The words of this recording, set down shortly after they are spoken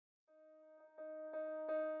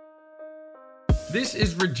This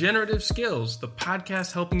is Regenerative Skills, the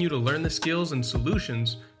podcast helping you to learn the skills and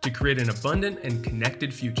solutions to create an abundant and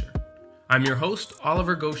connected future. I'm your host,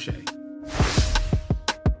 Oliver Gaucher.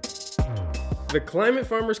 The Climate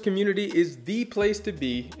Farmers community is the place to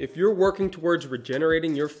be if you're working towards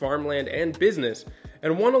regenerating your farmland and business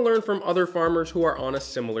and want to learn from other farmers who are on a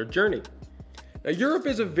similar journey. Now, Europe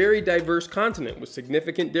is a very diverse continent with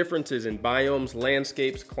significant differences in biomes,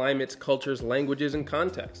 landscapes, climates, cultures, languages, and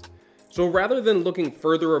context. So rather than looking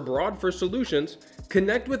further abroad for solutions,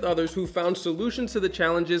 connect with others who found solutions to the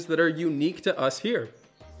challenges that are unique to us here.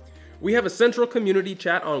 We have a central community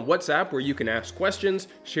chat on WhatsApp where you can ask questions,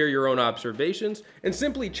 share your own observations, and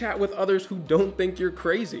simply chat with others who don't think you're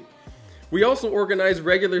crazy. We also organize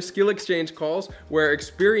regular skill exchange calls where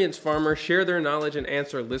experienced farmers share their knowledge and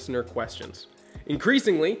answer listener questions.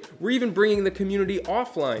 Increasingly, we're even bringing the community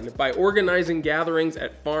offline by organizing gatherings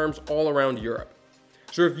at farms all around Europe.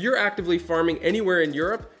 So if you're actively farming anywhere in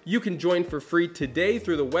Europe, you can join for free today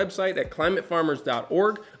through the website at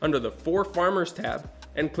climatefarmers.org under the For Farmers tab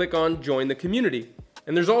and click on Join the Community.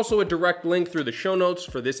 And there's also a direct link through the show notes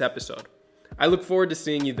for this episode. I look forward to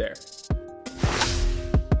seeing you there.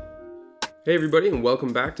 Hey everybody, and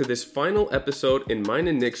welcome back to this final episode in mine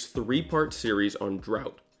and Nick's three-part series on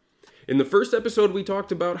drought. In the first episode, we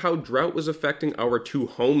talked about how drought was affecting our two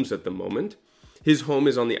homes at the moment. His home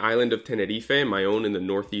is on the island of Tenerife, and my own in the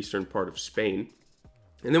northeastern part of Spain.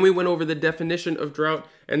 And then we went over the definition of drought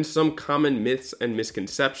and some common myths and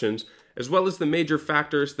misconceptions, as well as the major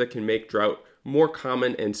factors that can make drought more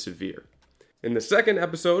common and severe. In the second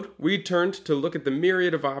episode, we turned to look at the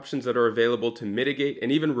myriad of options that are available to mitigate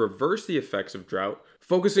and even reverse the effects of drought,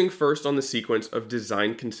 focusing first on the sequence of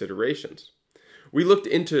design considerations. We looked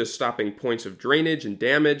into stopping points of drainage and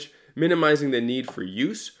damage, minimizing the need for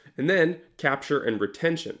use, and then capture and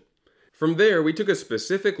retention. From there, we took a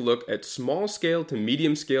specific look at small-scale to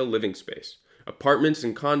medium-scale living space, apartments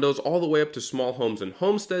and condos all the way up to small homes and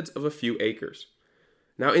homesteads of a few acres.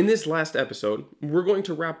 Now, in this last episode, we're going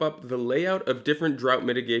to wrap up the layout of different drought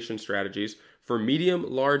mitigation strategies for medium,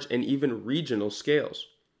 large, and even regional scales.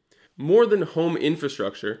 More than home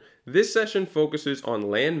infrastructure, this session focuses on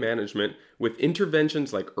land management with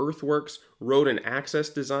interventions like earthworks, road and access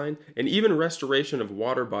design, and even restoration of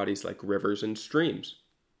water bodies like rivers and streams.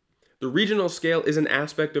 The regional scale is an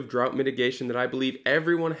aspect of drought mitigation that I believe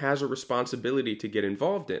everyone has a responsibility to get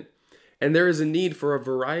involved in, and there is a need for a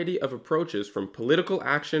variety of approaches from political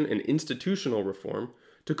action and institutional reform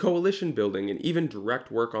to coalition building and even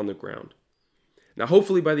direct work on the ground. Now,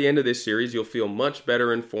 hopefully by the end of this series, you'll feel much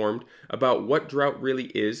better informed about what drought really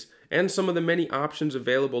is and some of the many options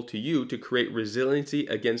available to you to create resiliency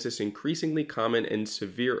against this increasingly common and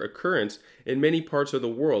severe occurrence in many parts of the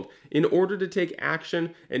world in order to take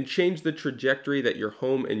action and change the trajectory that your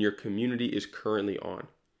home and your community is currently on.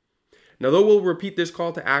 Now, though we'll repeat this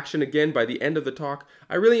call to action again by the end of the talk,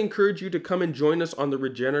 I really encourage you to come and join us on the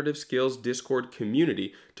Regenerative Skills Discord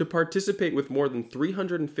community to participate with more than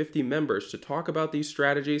 350 members to talk about these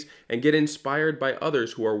strategies and get inspired by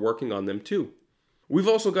others who are working on them too. We've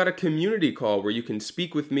also got a community call where you can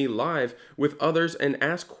speak with me live with others and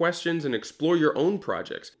ask questions and explore your own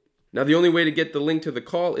projects. Now, the only way to get the link to the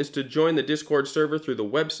call is to join the Discord server through the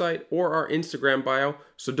website or our Instagram bio,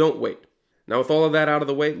 so don't wait. Now, with all of that out of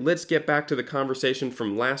the way, let's get back to the conversation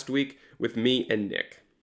from last week with me and Nick.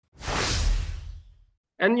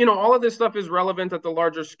 And, all of this stuff is relevant at the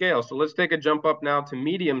larger scale. So let's take a jump up now to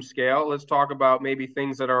medium scale. Let's talk about maybe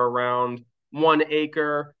things that are around 1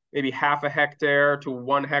 acre, maybe half a hectare to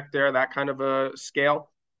 1 hectare, that kind of a scale.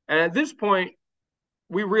 And at this point,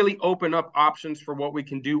 we really open up options for what we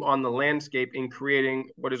can do on the landscape in creating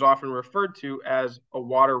what is often referred to as a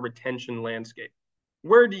water retention landscape.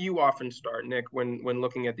 Where do you often start, Nick, when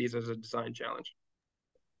looking at these as a design challenge?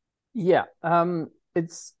 Yeah,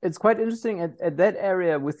 it's quite interesting at that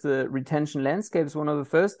area with the retention landscapes. One of the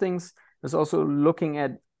first things is also looking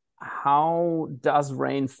at how does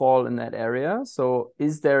rain fall in that area. So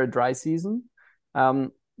is there a dry season?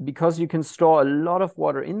 Because you can store a lot of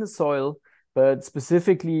water in the soil, but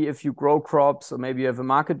specifically if you grow crops or maybe you have a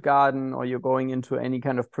market garden or you're going into any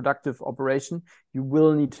kind of productive operation, you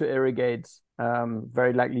will need to irrigate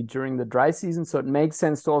very likely during the dry season. So it makes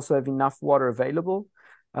sense to also have enough water available.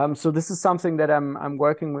 So this is something that I'm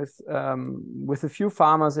working with a few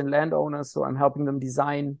farmers and landowners. So I'm helping them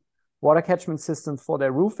design water catchment systems for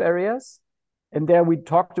their roof areas. And there we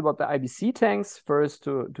talked about the IBC tanks first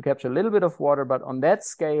to capture a little bit of water, but on that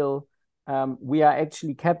scale, we are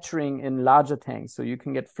actually capturing in larger tanks. So you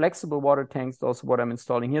can get flexible water tanks, also what I'm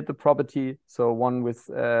installing here at the property. So one with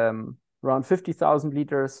around 50,000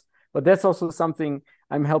 liters. But that's also something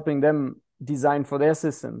I'm helping them designed for their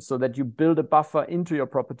system, so that you build a buffer into your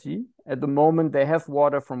property. At the moment, they have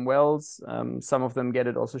water from wells. Some of them get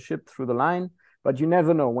it also shipped through the line, but you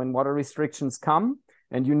never know when water restrictions come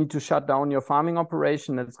and you need to shut down your farming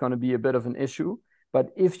operation. That's going to be a bit of an issue. But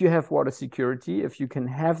if you have water security, if you can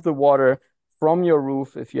have the water from your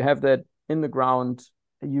roof, if you have that in the ground,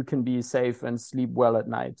 you can be safe and sleep well at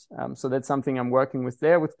night. So that's something I'm working with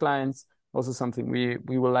there with clients. Also something we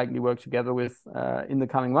will likely work together with in the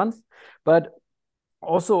coming months. But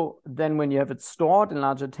also then when you have it stored in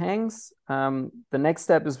larger tanks, the next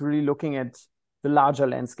step is really looking at the larger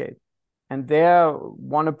landscape. And there,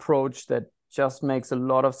 one approach that just makes a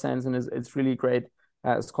lot of sense and it's really great,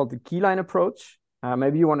 it's called the keyline approach.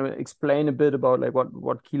 Maybe you want to explain a bit about like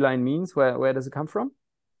what keyline means. Where does it come from?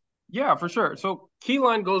 Yeah, for sure. So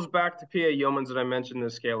keyline goes back to P.A. Yeomans that I mentioned, the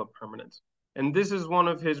scale of permanence. And this is one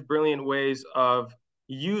of his brilliant ways of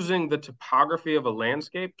using the topography of a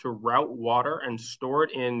landscape to route water and store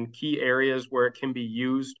it in key areas where it can be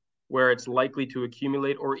used, where it's likely to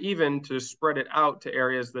accumulate, or even to spread it out to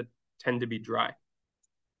areas that tend to be dry.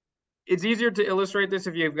 It's easier to illustrate this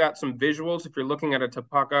if you've got some visuals, if you're looking at a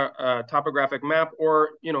topographic map, or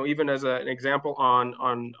even as an example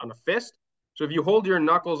on a fist. So if you hold your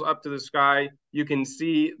knuckles up to the sky, you can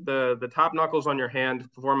see the top knuckles on your hand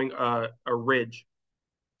forming a ridge,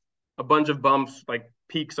 a bunch of bumps like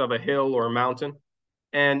peaks of a hill or a mountain.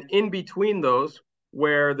 And in between those,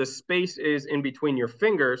 where the space is in between your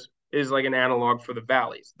fingers, is like an analog for the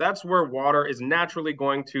valleys. That's where water is naturally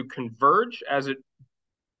going to converge as it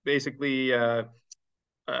basically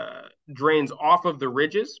drains off of the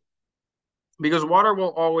ridges, because water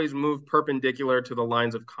will always move perpendicular to the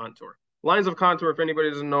lines of contour. Lines of contour, if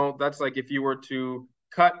anybody doesn't know, that's like if you were to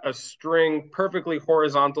cut a string perfectly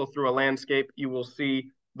horizontal through a landscape, you will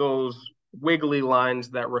see those wiggly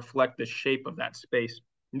lines that reflect the shape of that space.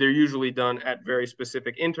 They're usually done at very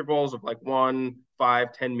specific intervals of like 1,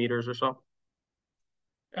 5, 10 meters or so.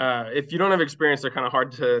 If you don't have experience, they're kind of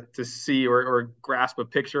hard to see or grasp a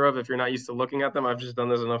picture of if you're not used to looking at them. I've just done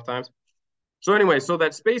this enough times. So anyway, so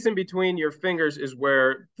that space in between your fingers is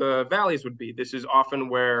where the valleys would be. This is often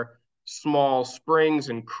where small springs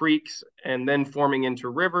and creeks and then forming into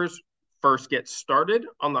rivers first get started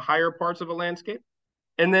on the higher parts of a landscape.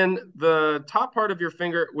 And then the top part of your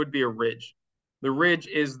finger would be a ridge. The ridge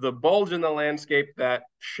is the bulge in the landscape that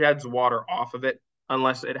sheds water off of it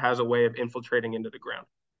unless it has a way of infiltrating into the ground.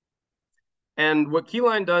 And what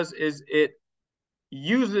keyline does is it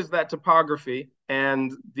uses that topography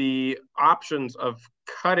and the options of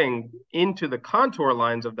cutting into the contour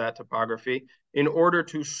lines of that topography in order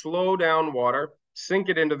to slow down water, sink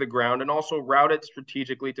it into the ground, and also route it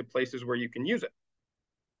strategically to places where you can use it.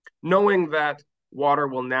 Knowing that water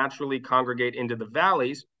will naturally congregate into the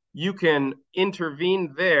valleys, you can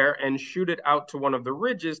intervene there and shoot it out to one of the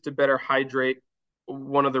ridges to better hydrate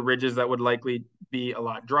one of the ridges that would likely be a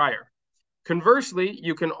lot drier. Conversely,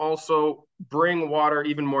 you can also bring water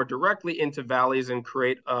even more directly into valleys and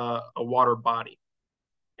create a water body.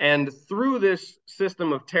 And through this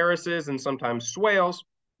system of terraces and sometimes swales,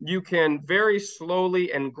 you can very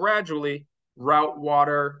slowly and gradually route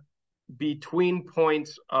water between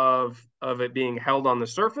points of it being held on the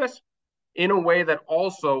surface in a way that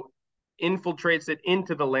also infiltrates it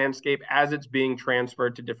into the landscape as it's being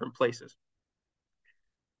transferred to different places.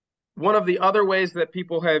 One of the other ways that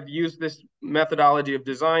people have used this methodology of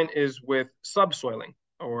design is with subsoiling,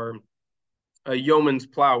 or a yeoman's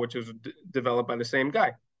plow, which is developed by the same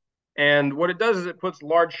guy. And what it does is it puts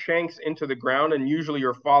large shanks into the ground, and usually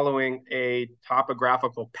you're following a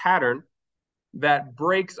topographical pattern that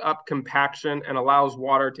breaks up compaction and allows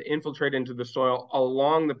water to infiltrate into the soil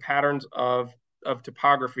along the patterns of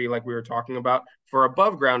topography, like we were talking about, for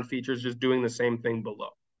above ground features, just doing the same thing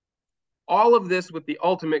below. All of this with the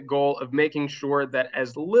ultimate goal of making sure that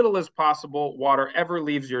as little as possible water ever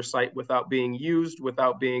leaves your site without being used,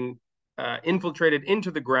 without being infiltrated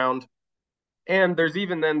into the ground. And there's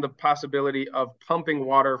even then the possibility of pumping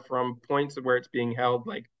water from points where it's being held,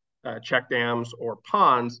 like check dams or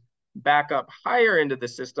ponds, back up higher into the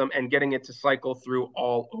system and getting it to cycle through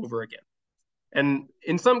all over again. And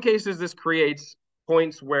in some cases, this creates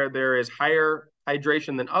points where there is higher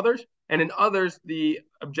hydration than others. And in others, the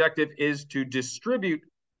objective is to distribute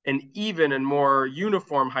an even and more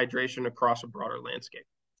uniform hydration across a broader landscape.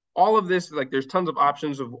 All of this, like there's tons of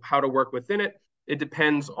options of how to work within it. It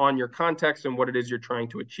depends on your context and what it is you're trying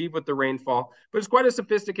to achieve with the rainfall. But it's quite a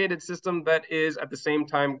sophisticated system that is at the same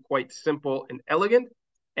time quite simple and elegant.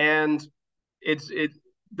 And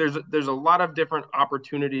there's a lot of different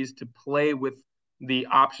opportunities to play with the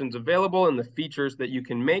options available and the features that you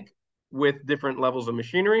can make. with different levels of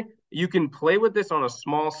machinery. You can play with this on a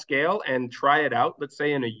small scale and try it out, let's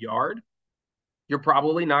say in a yard. You're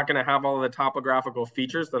probably not going to have all of the topographical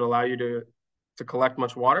features that allow you to collect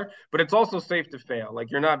much water, but it's also safe to fail. Like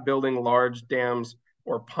you're not building large dams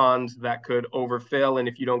or ponds that could overfill, and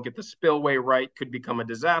if you don't get the spillway right, could become a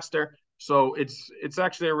disaster. So it's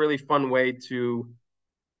actually a really fun way to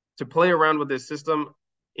play around with this system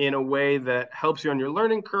in a way that helps you on your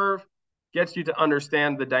learning curve, gets you to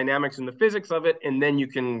understand the dynamics and the physics of it, and then you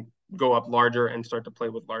can go up larger and start to play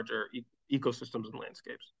with larger ecosystems and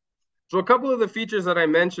landscapes. So a couple of the features that I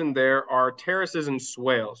mentioned there are terraces and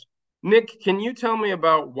swales. Nick, can you tell me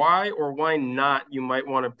about why or why not you might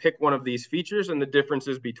want to pick one of these features and the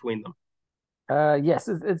differences between them? Yes,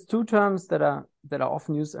 it's two terms that are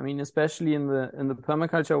often used. I mean, especially in the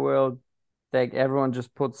permaculture world, like everyone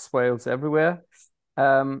just puts swales everywhere.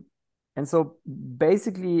 And so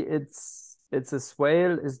basically it's a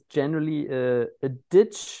swale is generally a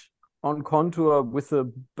ditch on contour with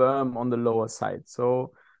a berm on the lower side.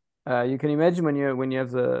 So you can imagine when you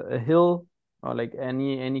have a hill or like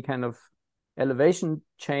any kind of elevation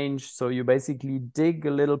change. So you basically dig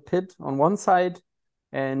a little pit on one side,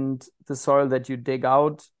 and the soil that you dig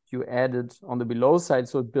out, you add it on the below side,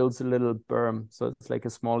 so it builds a little berm. So it's like a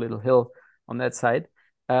small little hill on that side.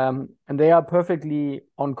 And they are perfectly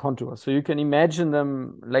on contour. So you can imagine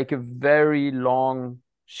them like a very long,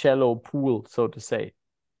 shallow pool, so to say.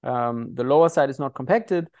 The lower side is not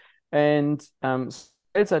compacted, and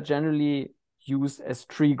soils are generally used as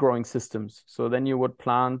tree growing systems. So then you would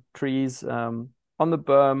plant trees on the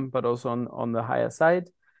berm, but also on the higher side.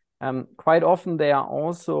 Quite often they are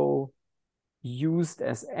also used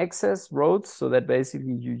as access roads, so that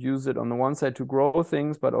basically you use it on the one side to grow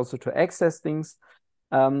things, but also to access things.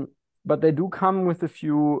 But they do come with a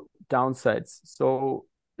few downsides. So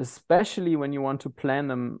especially when you want to plan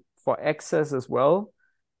them for access as well,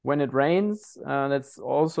 when it rains, that's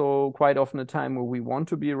also quite often a time where we want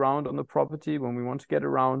to be around on the property, when we want to get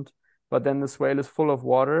around, but then the swale is full of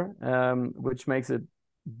water, which makes it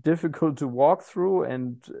difficult to walk through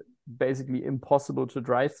and basically impossible to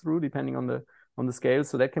drive through, depending on the scale.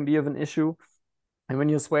 So that can be of an issue. And when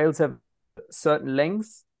your swales have certain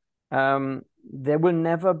lengths, there will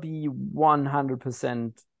never be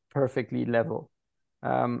 100% perfectly level.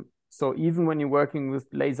 So even when you're working with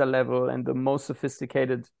laser level and the most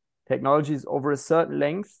sophisticated technologies over a certain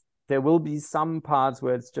length, there will be some parts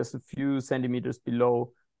where it's just a few centimeters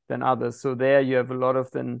below than others. So there you have a lot of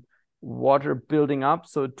then water building up,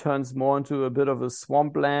 so it turns more into a bit of a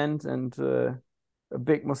swampland and a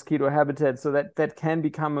big mosquito habitat. So that can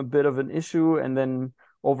become a bit of an issue, and then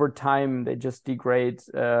over time they just degrade,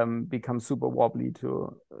 become super wobbly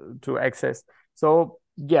to access. So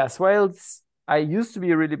yeah, swales, I used to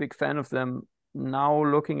be a really big fan of them. Now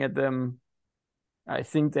looking at them, I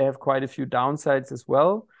think they have quite a few downsides as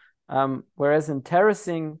well. Whereas in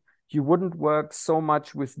terracing, you wouldn't work so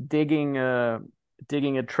much with digging a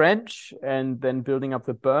trench and then building up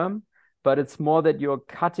the berm, but it's more that you're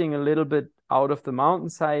cutting a little bit out of the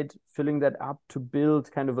mountainside, filling that up to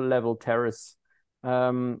build kind of a level terrace.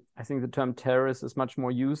 I think the term terrace is much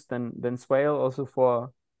more used than swale, also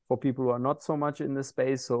for people who are not so much in this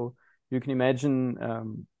space. So you can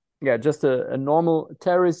imagine, just a normal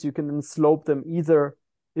terrace. You can then slope them either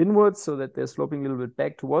inwards so that they're sloping a little bit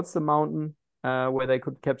back towards the mountain, where they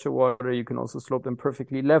could capture water. You can also slope them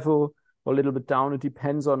perfectly level or a little bit down. It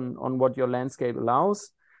depends on what your landscape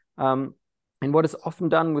allows. And what is often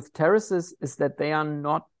done with terraces is that they are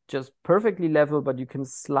not just perfectly level, but you can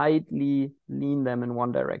slightly lean them in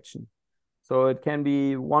one direction. So it can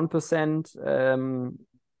be 1%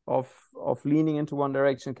 of leaning into one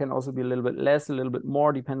direction. It can also be a little bit less, a little bit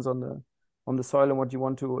more, depends on the soil and what you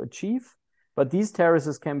want to achieve. But these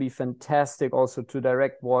terraces can be fantastic also to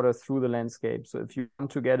direct water through the landscape. So if you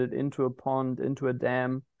want to get it into a pond, into a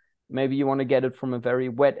dam, maybe you want to get it from a very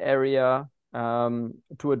wet area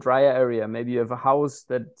to a drier area. Maybe you have a house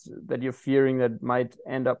that you're fearing that might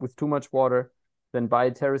end up with too much water. Then by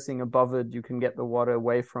terracing above it, you can get the water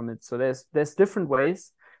away from it. So there's different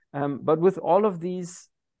ways. But with all of these,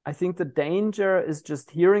 I think the danger is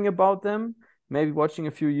just hearing about them, maybe watching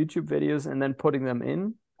a few YouTube videos and then putting them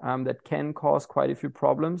in. That can cause quite a few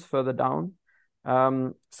problems further down.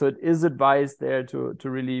 So it is advised there to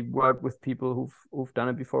really work with people who've done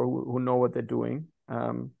it before, who know what they're doing.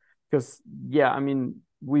 Because I mean,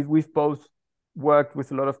 we've both worked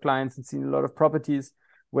with a lot of clients and seen a lot of properties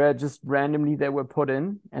where just randomly they were put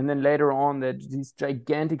in, and then later on there's these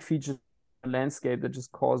gigantic features in the landscape that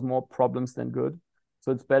just cause more problems than good.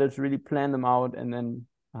 So it's better to really plan them out and then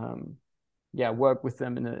work with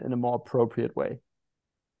them in a more appropriate way.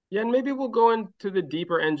 Yeah, and maybe we'll go into the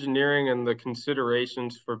deeper engineering and the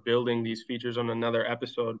considerations for building these features on another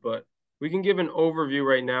episode, but we can give an overview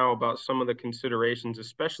right now about some of the considerations,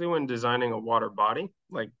 especially when designing a water body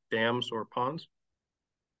like dams or ponds.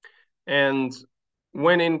 And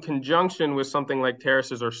when in conjunction with something like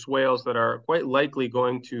terraces or swales that are quite likely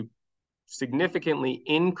going to significantly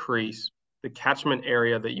increase the catchment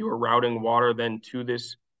area that you are routing water then to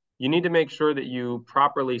this, you need to make sure that you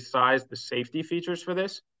properly size the safety features for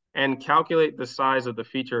this and calculate the size of the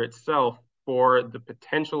feature itself for the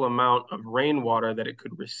potential amount of rainwater that it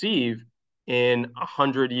could receive in a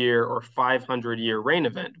 100-year or 500-year rain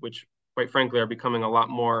event, which quite frankly are becoming a lot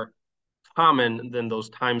more common than those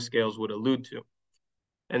timescales would allude to.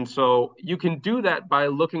 And so you can do that by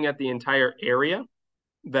looking at the entire area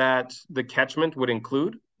that the catchment would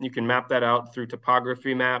include. You can map that out through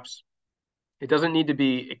topography maps. It doesn't need to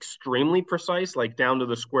be extremely precise, like down to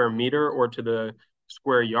the square meter or to the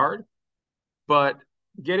square yard, but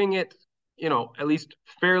getting it, at least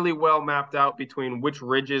fairly well mapped out between which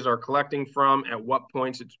ridges are collecting from, at what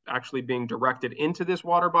points it's actually being directed into this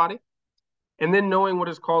water body, and then knowing what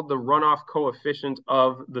is called the runoff coefficient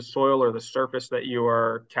of the soil or the surface that you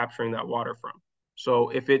are capturing that water from. So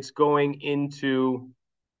if it's going into,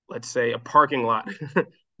 let's say, a parking lot,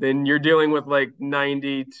 then you're dealing with like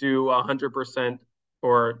 90 to 100%,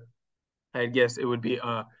 or I guess it would be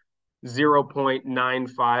a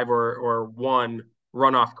 0.95 or 1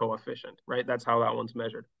 runoff coefficient, right? That's how that one's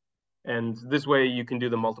measured. And this way you can do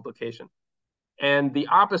the multiplication. And the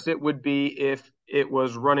opposite would be if it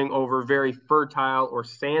was running over very fertile or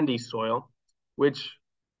sandy soil, which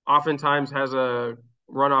oftentimes has a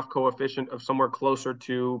runoff coefficient of somewhere closer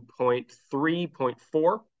to 0.3,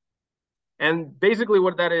 0.4. And basically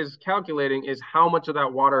what that is calculating is how much of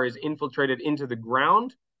that water is infiltrated into the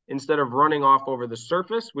ground instead of running off over the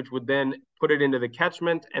surface, which would then put it into the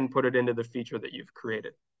catchment and put it into the feature that you've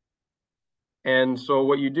created. And so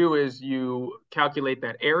what you do is you calculate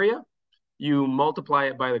that area, you multiply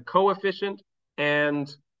it by the coefficient,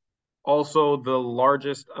 and also the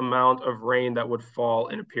largest amount of rain that would fall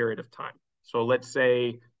in a period of time. So let's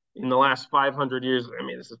say in the last 500 years, I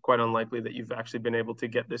mean, this is quite unlikely that you've actually been able to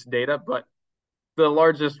get this data, but the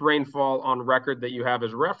largest rainfall on record that you have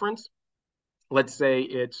as reference, let's say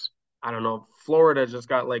it's, I don't know, Florida just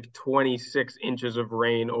got like 26 inches of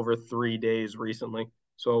rain over 3 days recently.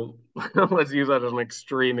 So let's use that as an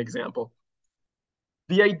extreme example.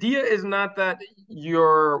 The idea is not that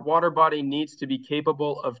your water body needs to be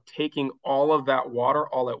capable of taking all of that water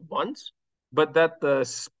all at once, but that the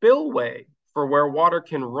spillway for where water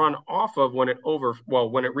can run off of when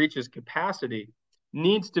it reaches capacity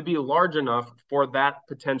needs to be large enough for that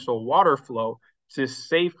potential water flow to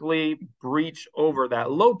safely breach over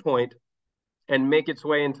that low point and make its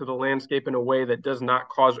way into the landscape in a way that does not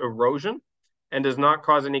cause erosion and does not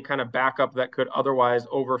cause any kind of backup that could otherwise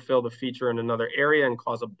overfill the feature in another area and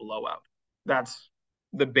cause a blowout. That's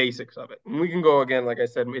the basics of it. And we can go again, like I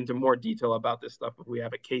said, into more detail about this stuff if we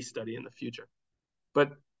have a case study in the future.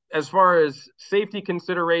 But as far as safety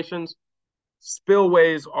considerations,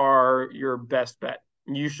 spillways are your best bet.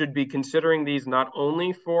 You should be considering these not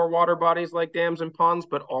only for water bodies like dams and ponds,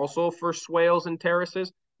 but also for swales and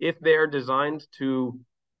terraces if they are designed to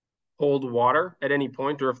hold water at any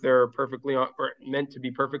point, or if they're perfectly on, or meant to be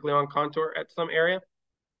perfectly on contour at some area,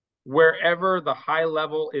 wherever the high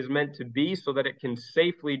level is meant to be so that it can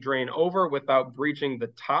safely drain over without breaching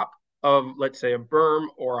the top of, let's say, a berm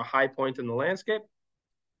or a high point in the landscape,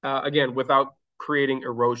 again, without creating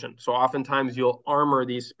erosion. So oftentimes you'll armor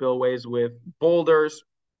these spillways with boulders.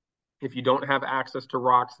 If you don't have access to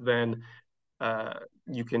rocks, then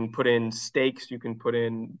you can put in stakes, you can put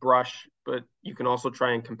in brush, but you can also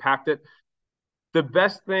try and compact it. The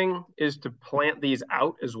best thing is to plant these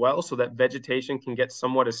out as well so that vegetation can get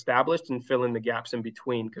somewhat established and fill in the gaps in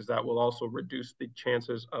between, because that will also reduce the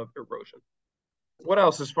chances of erosion. What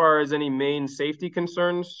else as far as any main safety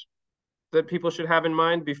concerns that people should have in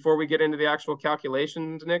mind before we get into the actual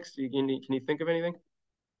calculations next? Can you think of anything?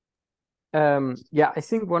 Yeah, I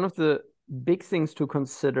think one of the big things to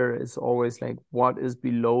consider is always like what is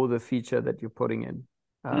below the feature that you're putting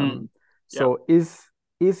in. So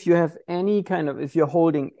if you have if you're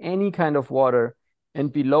holding any kind of water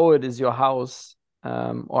and below it is your house,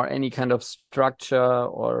 or any kind of structure,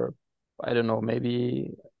 or I don't know,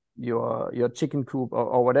 maybe your chicken coop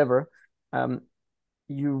or whatever,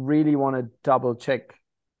 you really want to double check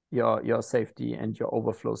your safety and your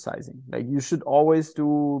overflow sizing. Like you should always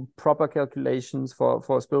do proper calculations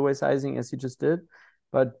for spillway sizing as you just did,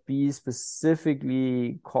 but be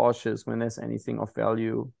specifically cautious when there's anything of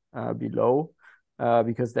value below.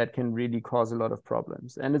 because that can really cause a lot of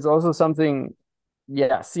problems. And it's also something,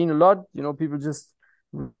 yeah, seen a lot. People just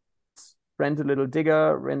rent a little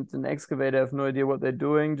digger, rent an excavator, have no idea what they're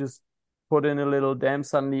doing, just put in a little dam.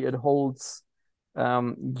 Suddenly it holds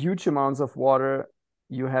huge amounts of water.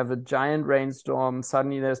 You have a giant rainstorm.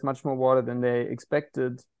 Suddenly there's much more water than they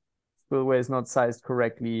expected. Spillway is not sized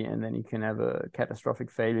correctly, and then you can have a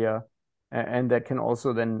catastrophic failure. And that can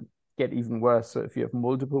also then get even worse. So if you have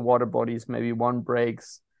multiple water bodies, maybe one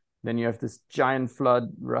breaks, then you have this giant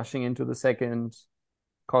flood rushing into the second,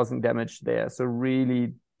 causing damage there. So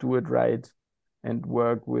really do it right and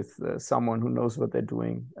work with someone who knows what they're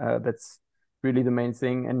doing. That's really the main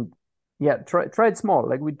thing. And yeah, try it small.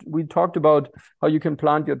 Like we talked about how you can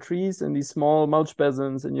plant your trees in these small mulch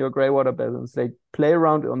basins and your gray water basins. Like play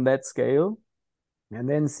around on that scale and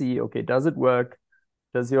then see, okay, does it work?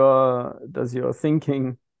 Does your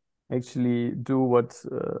thinking actually do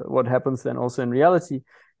what happens then also in reality?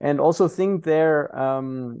 And also think there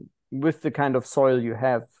with the kind of soil you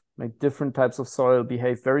have. Like different types of soil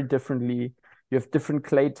behave very differently. You have different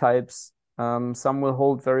clay types. Some will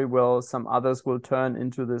hold very well. Some others will turn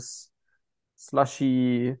into this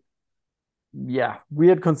slushy, yeah,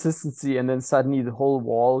 weird consistency, and then suddenly the whole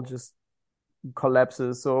wall just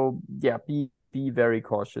collapses. So yeah, be very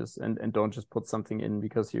cautious and don't just put something in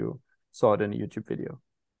because you saw it in a YouTube video.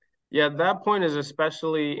 Yeah, that point is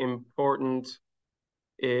especially important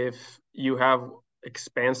if you have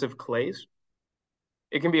expansive clays.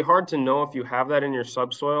 It can be hard to know if you have that in your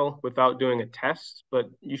subsoil without doing a test, but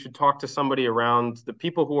you should talk to somebody around. The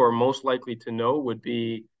people who are most likely to know would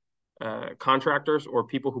be contractors or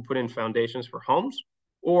people who put in foundations for homes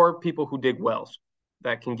or people who dig wells.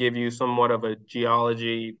 That can give you somewhat of a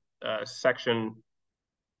geology section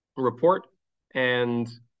report. And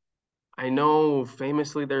I know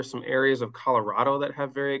famously there's some areas of Colorado that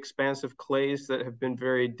have very expansive clays that have been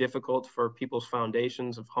very difficult for people's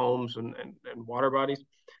foundations of homes and water bodies.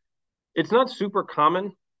 It's not super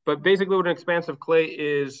common, but basically what an expansive clay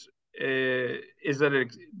is that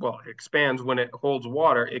it expands when it holds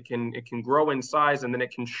water. It can grow in size and then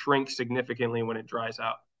it can shrink significantly when it dries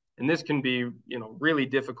out. And this can be really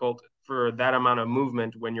difficult for that amount of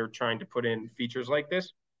movement when you're trying to put in features like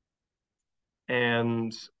this.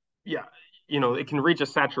 And yeah, it can reach a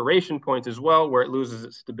saturation point as well where it loses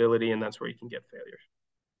its stability, and that's where you can get failures.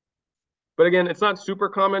 But again, it's not super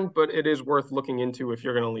common, but it is worth looking into if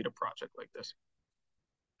you're going to lead a project like this.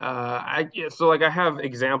 I have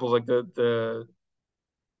examples like the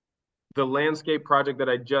landscape project that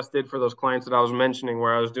I just did for those clients that I was mentioning,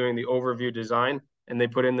 where I was doing the overview design, and they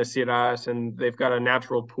put in the ciras, and they've got a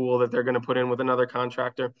natural pool that they're going to put in with another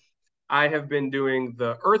contractor. I have been doing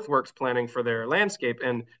the earthworks planning for their landscape,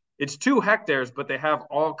 and it's 2 hectares, but they have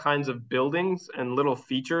all kinds of buildings and little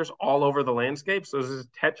features all over the landscape. So this is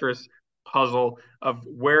Tetris puzzle of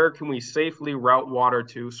where can we safely route water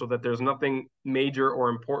to so that there's nothing major or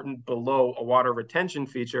important below a water retention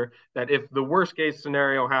feature, that if the worst case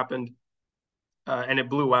scenario happened and it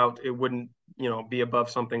blew out, it wouldn't be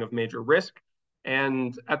above something of major risk.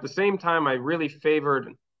 And at the same time, I really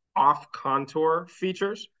favored off contour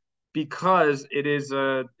features because it's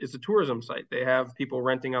a tourism site. They have people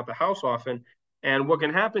renting out the house often. And what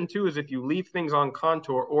can happen too is if you leave things on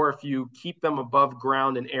contour or if you keep them above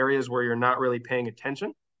ground in areas where you're not really paying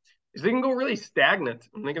attention, is they can go really stagnant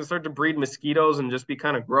and they can start to breed mosquitoes and just be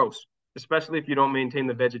kind of gross, especially if you don't maintain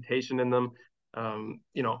the vegetation in them.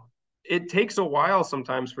 It takes a while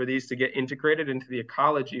sometimes for these to get integrated into the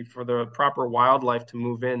ecology for the proper wildlife to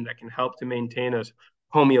move in that can help to maintain a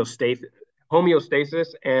homeostasis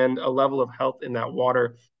and a level of health in that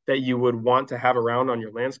water that you would want to have around on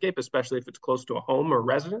your landscape, especially if it's close to a home or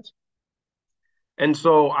residence. And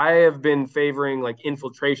so I have been favoring like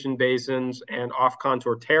infiltration basins and off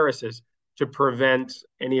contour terraces to prevent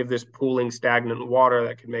any of this pooling stagnant water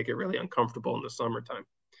that could make it really uncomfortable in the summertime.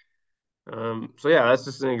 So yeah, that's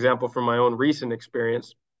just an example from my own recent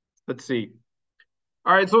experience. Let's see.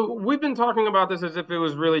 All right, so we've been talking about this as if it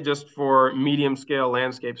was really just for medium scale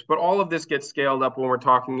landscapes, but all of this gets scaled up when we're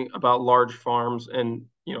talking about large farms and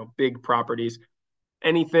big properties.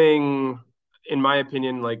 Anything, in my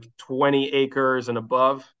opinion, like 20 acres and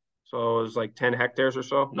above. So it's like 10 hectares or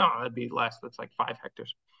so. No, that'd be less. That's like 5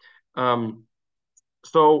 hectares.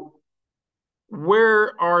 So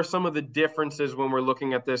where are some of the differences when we're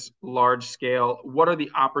looking at this large scale? What are the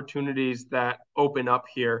opportunities that open up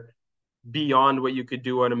here beyond what you could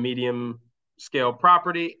do on a medium scale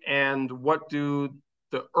property? And what do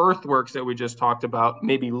the earthworks that we just talked about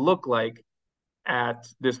maybe look like at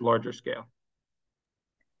this larger scale?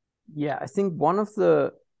 Yeah, I think one of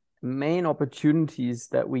the main opportunities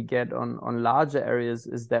that we get on larger areas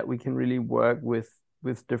is that we can really work with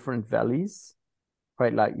different valleys,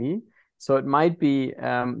 quite likely. So it might be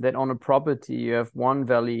that on a property you have one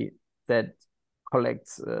valley that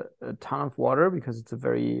collects a ton of water because it's a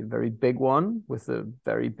very, very big one with a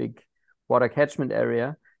very big water catchment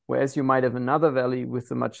area, whereas you might have another valley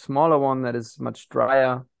with a much smaller one that is much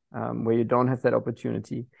drier, where you don't have that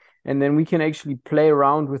opportunity. And then we can actually play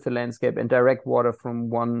around with the landscape and direct water from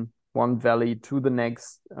one valley to the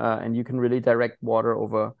next, and you can really direct water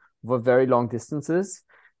over very long distances.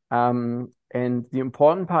 And the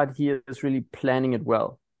important part here is really planning it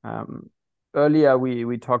well. Earlier,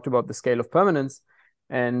 we talked about the scale of permanence.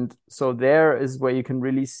 And so there is where you can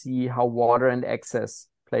really see how water and access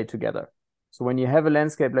play together. So when you have a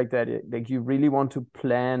landscape like that, like you really want to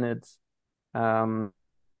plan it,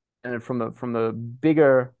 and from the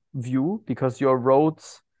bigger view, because your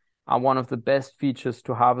roads are one of the best features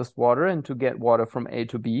to harvest water and to get water from A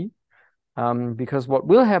to B. Because what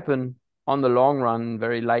will happen on the long run,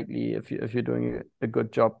 very likely, if you're doing a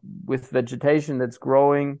good job with vegetation that's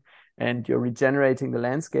growing and you're regenerating the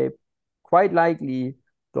landscape, quite likely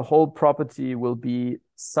the whole property will be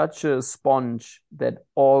such a sponge that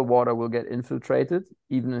all water will get infiltrated,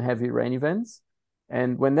 even in heavy rain events.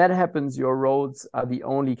 And when that happens, your roads are the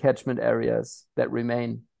only catchment areas that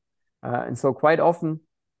remain. And so quite often,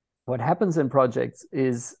 what happens in projects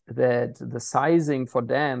is that the sizing for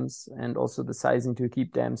dams and also the sizing to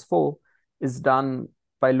keep dams full is done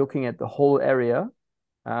by looking at the whole area,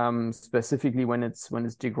 specifically when it's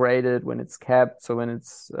degraded, when it's capped, so when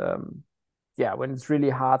it's really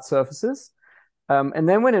hard surfaces. And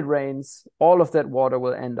then when it rains, all of that water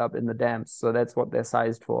will end up in the dams. So that's what they're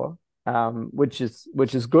sized for, which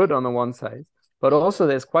is good on the one side. But also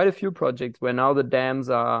there's quite a few projects where now the dams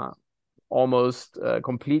are almost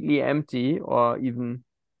completely empty or even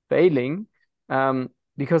failing,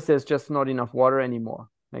 because there's just not enough water anymore.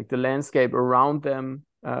 Like the landscape around them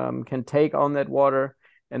can take on that water.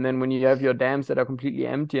 And then when you have your dams that are completely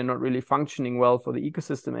empty and not really functioning well for the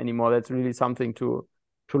ecosystem anymore, that's really something to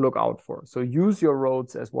look out for. So use your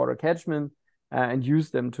roads as water catchment, and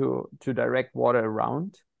use them to direct water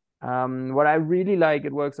around. What I really like,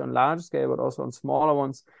 it works on large scale, but also on smaller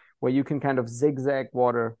ones, where you can kind of zigzag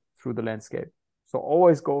water through the landscape. So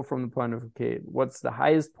always go from the point of, okay, what's the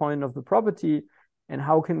highest point of the property and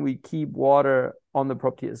how can we keep water on the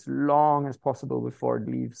property as long as possible before it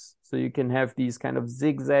leaves? So you can have these kind of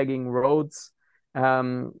zigzagging roads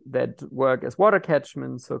that work as water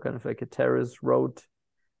catchment, so kind of like a terrace road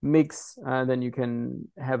mix. Then you can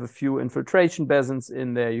have a few infiltration basins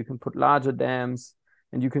in there. You can put larger dams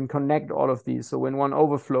and you can connect all of these. So when one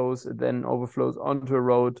overflows, it then overflows onto a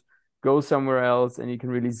road, go somewhere else, and you can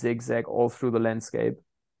really zigzag all through the landscape.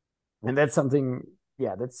 And that's something,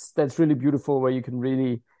 yeah, that's really beautiful, where you can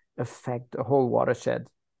really affect a whole watershed.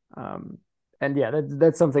 And yeah,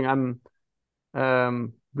 that's something I'm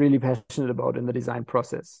really passionate about in the design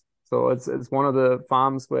process. So it's one of the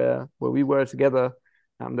farms where we were together,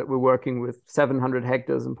 that we're working with 700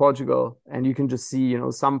 hectares in Portugal. And you can just see,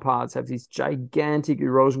 some parts have these gigantic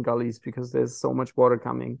erosion gullies because there's so much water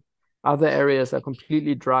coming. Other areas are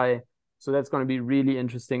completely dry. So that's going to be really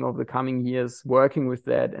interesting over the coming years, working with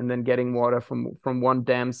that and then getting water from one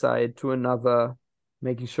dam side to another,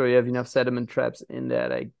 making sure you have enough sediment traps in there.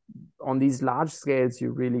 Like on these large scales,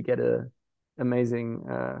 you really get a amazing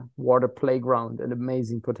water playground and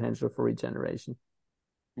amazing potential for regeneration.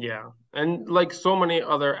 Yeah. And like so many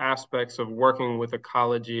other aspects of working with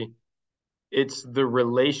ecology, it's the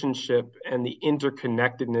relationship and the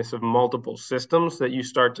interconnectedness of multiple systems that you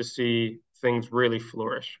start to see things really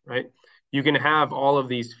flourish, right? You can have all of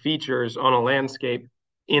these features on a landscape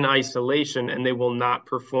in isolation, and they will not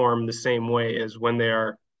perform the same way as when they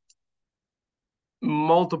are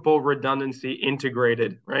multiple redundancy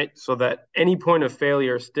integrated, right? So that any point of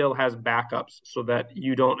failure still has backups so that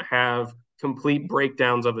you don't have complete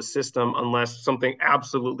breakdowns of a system unless something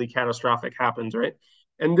absolutely catastrophic happens, right?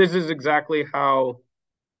 And this is exactly how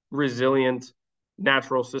resilient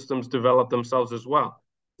natural systems develop themselves as well.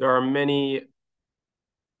 There are many,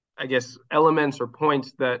 I guess, elements or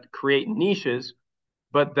points that create niches,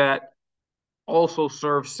 but that also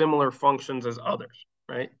serve similar functions as others,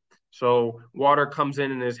 right? So water comes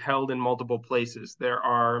in and is held in multiple places. There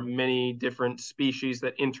are many different species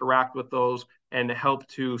that interact with those and help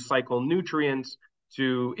to cycle nutrients,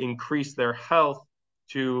 to increase their health,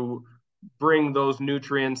 to bring those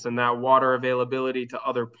nutrients and that water availability to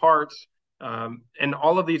other parts. And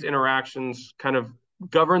all of these interactions kind of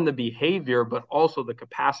govern the behavior, but also the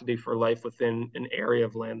capacity for life within an area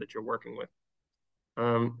of land that you're working with.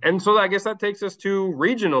 And so I guess that takes us to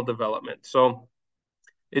regional development. So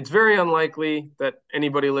it's very unlikely that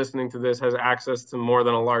anybody listening to this has access to more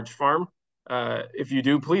than a large farm. If you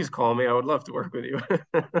do, please call me. I would love to work with you.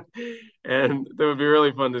 And that would be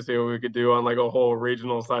really fun to see what we could do on like a whole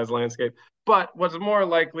regional size landscape. But what's more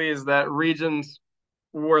likely is that regions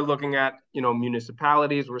we're looking at,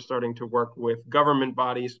 municipalities, we're starting to work with government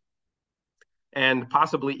bodies and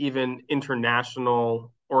possibly even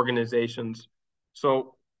international organizations.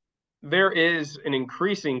 So there is an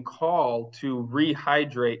increasing call to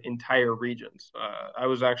rehydrate entire regions. I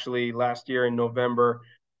was actually last year in November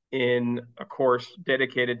in a course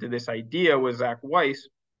dedicated to this idea with Zach Weiss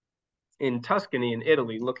in Tuscany in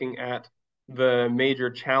Italy, looking at the major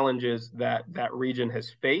challenges that that region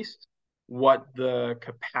has faced, what the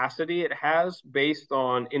capacity it has based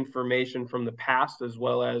on information from the past, as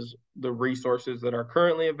well as the resources that are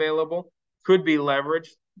currently available, could be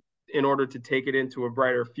leveraged in order to take it into a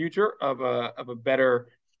brighter future of a better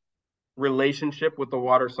relationship with the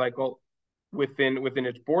water cycle within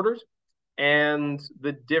its borders, and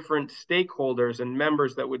the different stakeholders and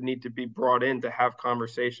members that would need to be brought in to have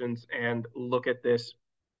conversations and look at this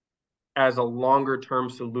as a longer term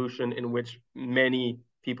solution in which many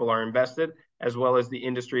people are invested, as well as the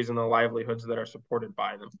industries and the livelihoods that are supported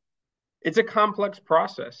by them. It's a complex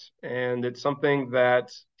process, and it's something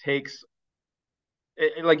that takes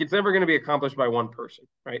it's never going to be accomplished by one person,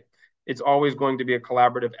 right? It's always going to be a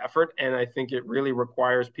collaborative effort. And I think it really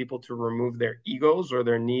requires people to remove their egos or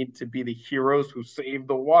their need to be the heroes who save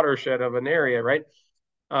the watershed of an area, right?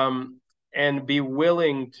 And be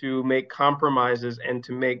willing to make compromises and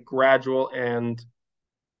to make gradual and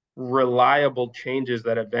reliable changes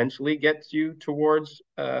that eventually gets you towards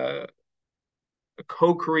a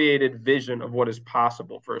co-created vision of what is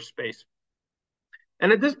possible for a space.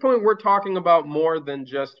 And at this point, we're talking about more than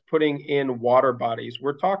just putting in water bodies.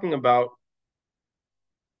 We're talking about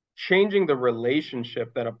changing the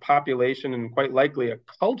relationship that a population and quite likely a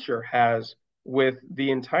culture has with the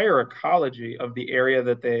entire ecology of the area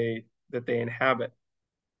that they inhabit.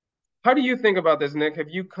 How do you think about this, Nick? Have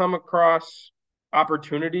you come across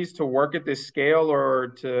opportunities to work at this scale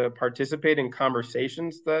or to participate in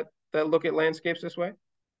conversations that look at landscapes this way?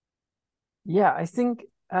 Yeah, I think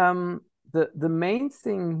the main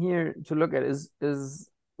thing here to look at is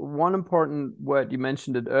one important word. You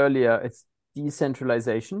mentioned it earlier. It's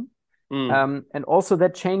decentralization. And also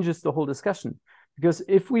that changes the whole discussion, because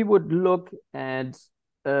if we would look at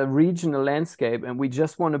a regional landscape and we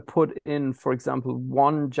just want to put in, for example,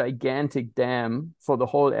 one gigantic dam for the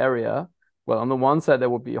whole area, well, on the one side, that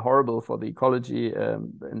would be horrible for the ecology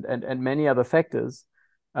and many other factors.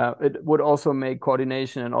 It would also make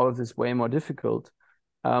coordination and all of this way more difficult.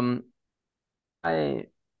 Why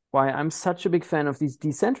I'm such a big fan of these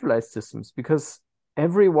decentralized systems, because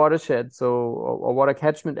every watershed, or water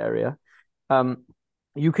catchment area,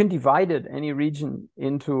 you can divide it, any region,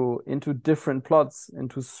 into different plots,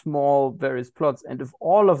 into small various plots. And if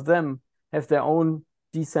all of them have their own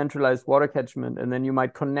decentralized water catchment, and then you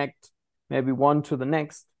might connect maybe one to the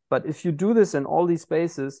next. But if you do this in all these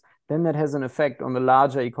spaces, then that has an effect on the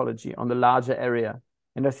larger ecology, on the larger area.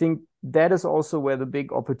 And I think that is also where the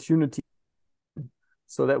big opportunity,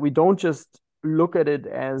 so that we don't just look at it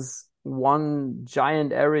as one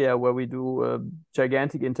giant area where we do a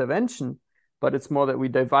gigantic intervention, but it's more that we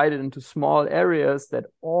divide it into small areas that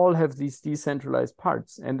all have these decentralized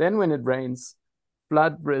parts. And then when it rains,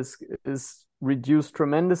 flood risk is reduced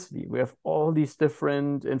tremendously. We have all these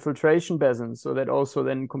different infiltration basins, so that also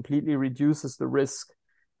then completely reduces the risk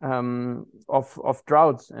of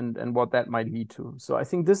drought and what that might lead to. So I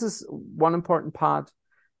think this is one important part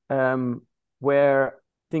where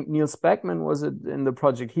I think Niels Beckman was in the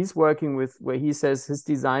project he's working with, where he says his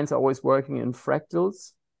designs are always working in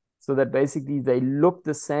fractals, so that basically they look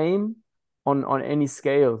the same on any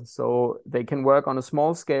scale. So they can work on a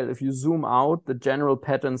small scale. If you zoom out, the general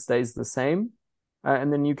pattern stays the same.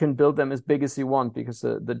 And then you can build them as big as you want, because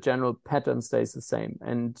the general pattern stays the same.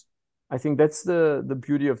 And I think that's the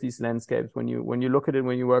beauty of these landscapes when you look at it,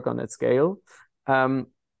 when you work on that scale.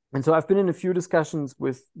 And so I've been in a few discussions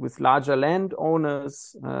with larger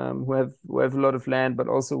landowners who have a lot of land, but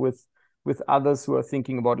also with others who are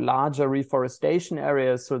thinking about larger reforestation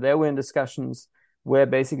areas. So there we're in discussions where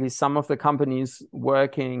basically some of the companies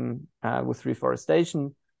working with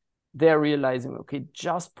reforestation, they're realizing, okay,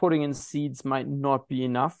 just putting in seeds might not be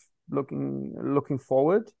enough looking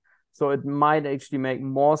forward. So it might actually make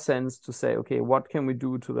more sense to say, okay, what can we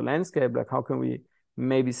do to the landscape? Like, how can we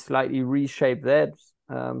maybe slightly reshape that?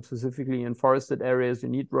 Specifically in forested areas, you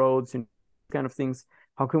need roads and kind of things.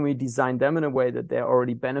 How can we design them in a way that they're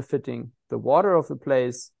already benefiting the water of the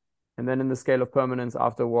place. And then in the scale of permanence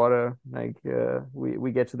after water, like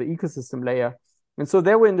we get to the ecosystem layer. And so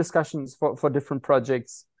there we're in discussions for different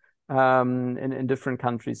projects in different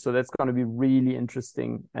countries. So that's going to be really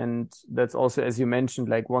interesting. And that's also, as you mentioned,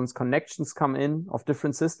 like once connections come in of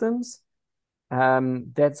different systems,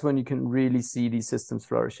 that's when you can really see these systems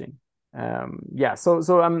flourishing.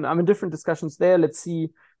 So I'm in different discussions there. Let's see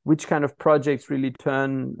which kind of projects really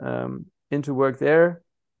turn into work there.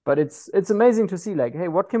 But it's amazing to see, like, hey,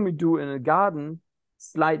 what can we do in a garden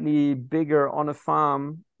slightly bigger on a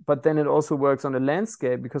farm, but then it also works on a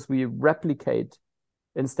landscape because we replicate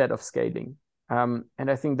instead of scaling. And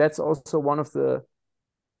I think that's also one of the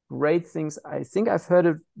great things. I think I've heard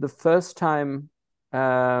it the first time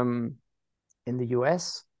in the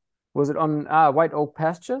US. Was it on White Oak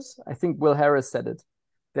Pastures? I think Will Harris said it,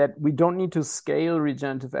 that we don't need to scale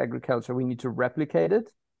regenerative agriculture. We need to replicate it.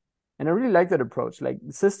 And I really like that approach. Like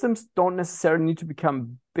systems don't necessarily need to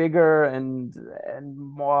become bigger and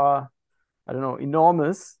more, I don't know,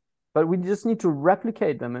 enormous, but we just need to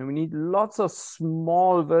replicate them. And we need lots of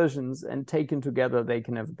small versions, and taken together, they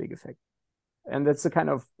can have a big effect. And that's the kind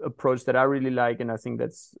of approach that I really like. And I think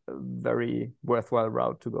that's a very worthwhile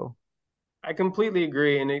route to go. I completely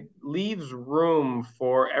agree. And it leaves room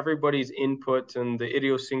for everybody's input and the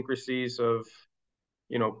idiosyncrasies of,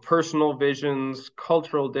 personal visions,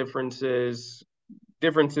 cultural differences,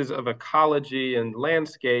 differences of ecology and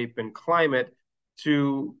landscape and climate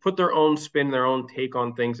to put their own spin, their own take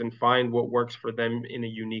on things and find what works for them in a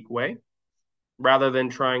unique way, rather than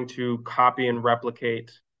trying to copy and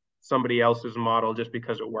replicate somebody else's model just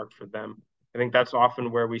because it worked for them. I think that's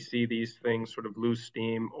often where we see these things sort of lose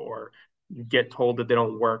steam or get told that they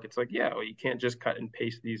don't work. It's like, yeah, well, you can't just cut and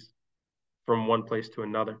paste these from one place to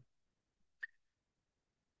another.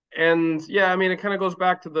 And yeah, I mean, it kind of goes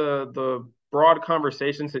back to the broad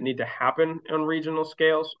conversations that need to happen on regional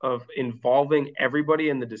scales of involving everybody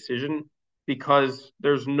in the decision, because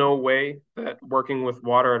there's no way that working with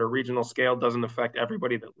water at a regional scale doesn't affect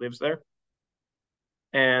everybody that lives there.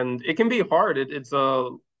 And it can be hard. It's a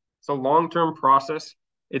long-term process.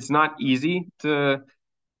 It's not easy to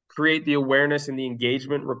create the awareness and the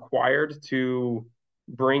engagement required to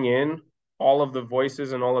bring in all of the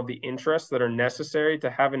voices and all of the interests that are necessary to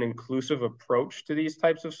have an inclusive approach to these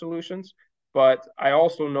types of solutions. But I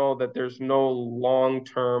also know that there's no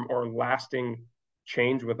long-term or lasting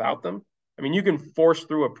change without them. I mean, you can force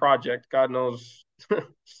through a project. God knows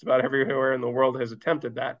just about everywhere in the world has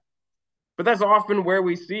attempted that. But that's often where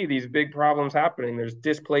we see these big problems happening. There's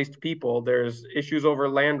displaced people, there's issues over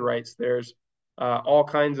land rights, there's all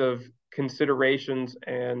kinds of considerations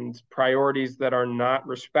and priorities that are not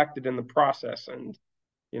respected in the process. And,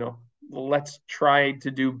 let's try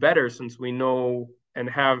to do better, since we know and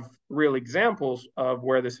have real examples of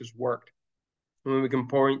where this has worked. And we can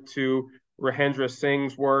point to Rahendra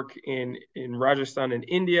Singh's work in Rajasthan and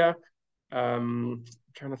India.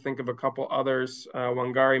 Trying to think of a couple others.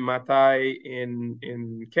 Wangari Maathai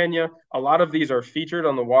in Kenya. A lot of these are featured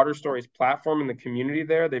on the Water Stories platform in the community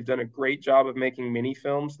there. They've done a great job of making mini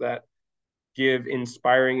films that give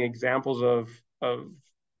inspiring examples of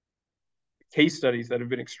case studies that have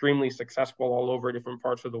been extremely successful all over different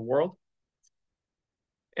parts of the world.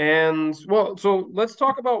 And well, so let's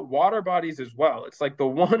talk about water bodies as well. It's like the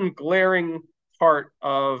one glaring part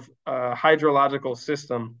of a hydrological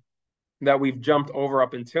system that we've jumped over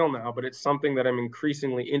up until now, but it's something that I'm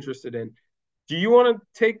increasingly interested in. Do you want to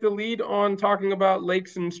take the lead on talking about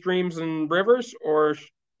lakes and streams and rivers, or?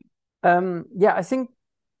 I think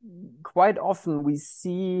quite often we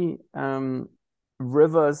see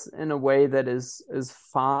rivers in a way that is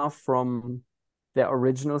far from their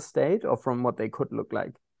original state or from what they could look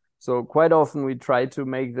like. So quite often we try to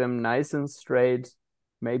make them nice and straight,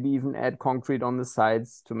 maybe even add concrete on the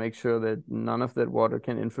sides to make sure that none of that water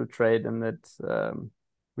can infiltrate, and that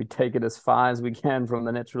we take it as far as we can from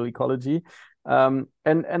the natural ecology. And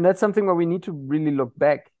that's something where we need to really look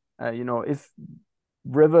back. If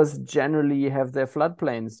rivers generally have their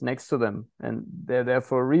floodplains next to them, and they're there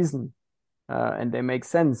for a reason, and they make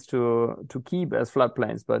sense to keep as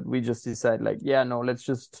floodplains, but we just decide like, yeah, no, let's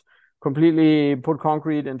just completely put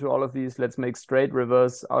concrete into all of these. Let's make straight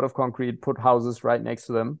rivers out of concrete, put houses right next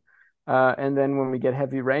to them. And then when we get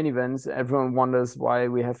heavy rain events, everyone wonders why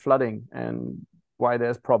we have flooding and why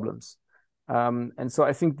there's problems. And so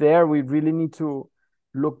I think there we really need to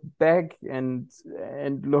look back and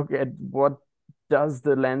look at what does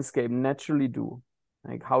the landscape naturally do?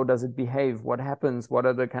 Like, how does it behave? What happens? What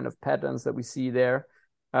are the kind of patterns that we see there?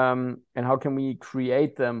 And how can we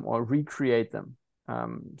create them or recreate them?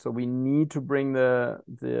 So we need to bring the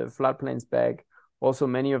floodplains back, Also,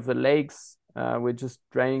 many of the lakes, we're just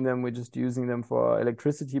draining them, we're just using them for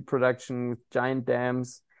electricity production with giant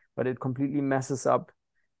dams, but it completely messes up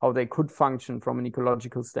how they could function from an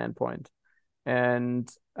ecological standpoint. And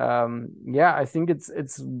yeah, I think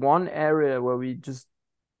it's one area where we just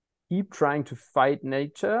keep trying to fight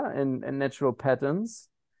nature and natural patterns,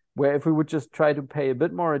 where if we would just try to pay a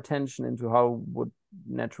bit more attention into how would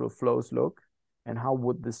natural flows look and how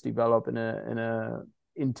would this develop in a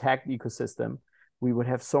intact ecosystem, we would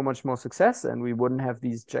have so much more success and we wouldn't have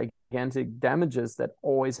these gigantic damages that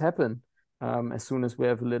always happen as soon as we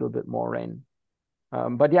have a little bit more rain.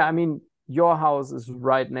 But yeah, I mean, your house is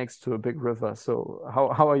right next to a big river. So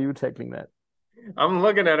how are you tackling that? I'm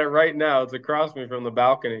looking at it right now. It's across me from the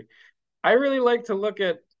balcony. I really like to look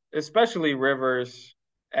at, especially rivers,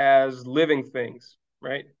 as living things,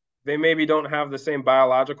 right? They maybe don't have the same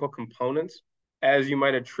biological components as you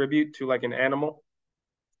might attribute to like an animal,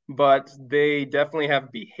 but they definitely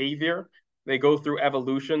have behavior. They go through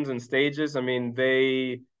evolutions and stages. I mean,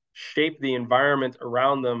 they shape the environment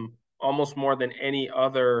around them almost more than any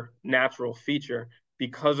other natural feature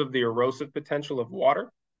because of the erosive potential of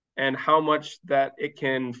water and how much that it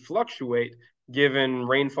can fluctuate given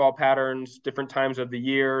rainfall patterns, different times of the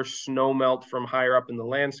year, snow melt from higher up in the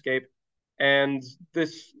landscape. And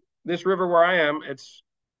this river where I am,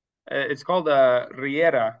 it's called a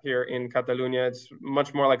Riera here in Catalonia. It's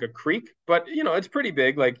much more like a creek, but you know, it's pretty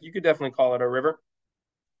big. Like you could definitely call it a river.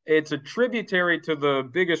 It's a tributary to the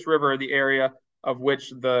biggest river of the area, of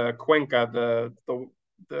which the Cuenca, the what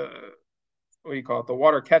do you call it? The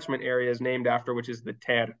water catchment area is named after, which is the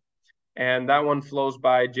Ter. And that one flows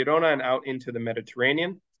by Girona and out into the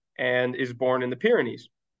Mediterranean and is born in the Pyrenees.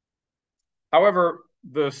 However,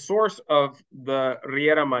 the source of the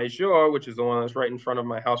Riera Major, which is the one that's right in front of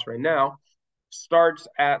my house right now, starts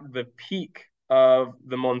at the peak of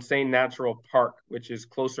the Montseny Natural Park, which is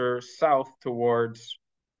closer south towards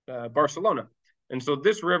Barcelona. And so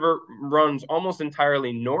this river runs almost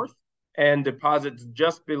entirely north and deposits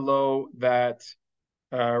just below that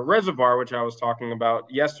reservoir, which I was talking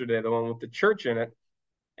about yesterday, the one with the church in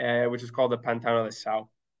it, which is called the Pantano de Sau.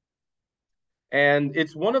 And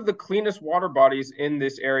it's one of the cleanest water bodies in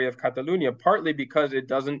this area of Catalonia, partly because it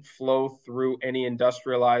doesn't flow through any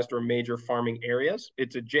industrialized or major farming areas.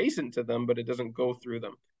 It's adjacent to them, but it doesn't go through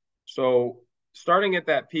them. So starting at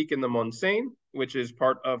that peak in the Montseny, which is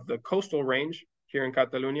part of the coastal range here in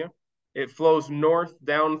Catalonia, it flows north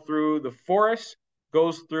down through the forest,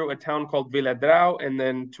 goes through a town called Drought, and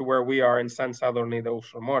then to where we are in Sant Sadurní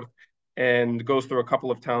d'Osormort, and goes through a couple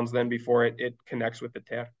of towns then before it connects with the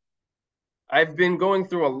Ter. I've been going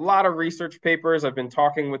through a lot of research papers. I've been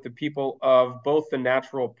talking with the people of both the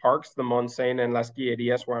natural parks, the Montseny and Las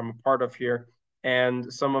Guillerías, where I'm a part of here,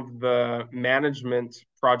 and some of the management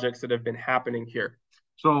projects that have been happening here.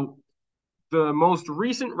 So the most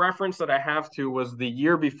recent reference that I have to was the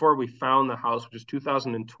year before we found the house, which is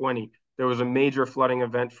 2020. There was a major flooding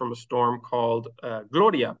event from a storm called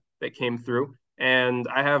Gloria that came through. And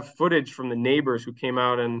I have footage from the neighbors who came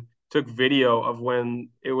out and took video of when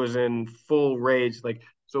it was in full rage. Like,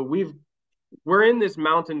 so we're in this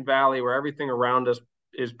mountain valley where everything around us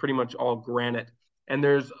is pretty much all granite. And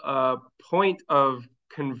there's a point of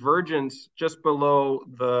convergence just below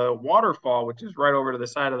the waterfall, which is right over to the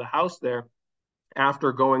side of the house there,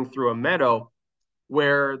 after going through a meadow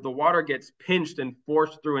where the water gets pinched and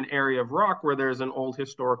forced through an area of rock where there's an old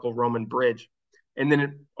historical Roman bridge. And then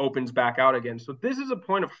it opens back out again. So this is a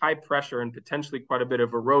point of high pressure and potentially quite a bit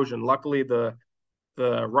of erosion. Luckily, the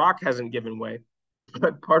rock hasn't given way,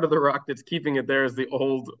 but part of the rock that's keeping it there is the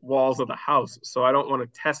old walls of the house. So I don't want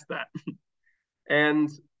to test that. And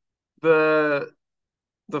the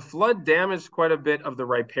flood damaged quite a bit of the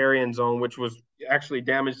riparian zone, which was actually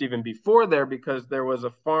damaged even before there because there was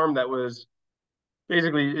a farm that was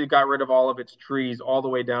basically, it got rid of all of its trees all the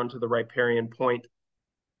way down to the riparian point.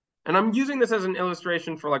 And I'm using this as an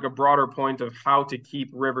illustration for like a broader point of how to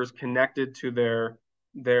keep rivers connected to their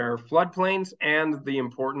floodplains and the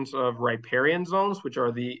importance of riparian zones, which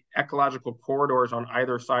are the ecological corridors on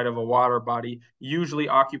either side of a water body, usually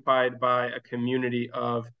occupied by a community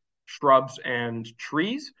of shrubs and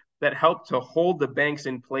trees that help to hold the banks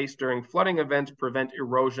in place during flooding events, prevent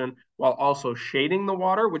erosion, while also shading the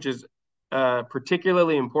water, which is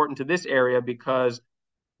particularly important to this area because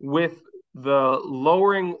with the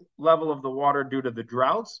lowering level of the water due to the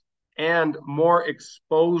droughts and more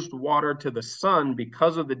exposed water to the sun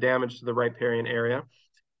because of the damage to the riparian area,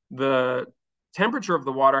 the temperature of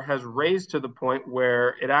the water has raised to the point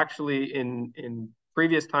where it actually, in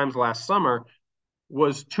previous times last summer,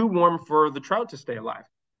 was too warm for the trout to stay alive.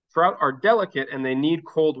 trout are delicate and they need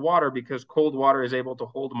cold water because cold water is able to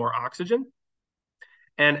hold more oxygen.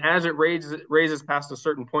 And as it raises past a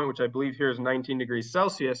certain point, which I believe here is 19 degrees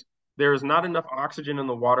Celsius, there is not enough oxygen in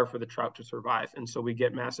the water for the trout to survive. And so we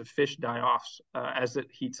get massive fish die-offs as it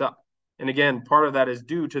heats up. And again, part of that is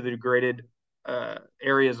due to the degraded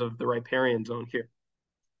areas of the riparian zone here.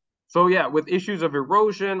 So yeah, with issues of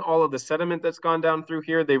erosion, all of the sediment that's gone down through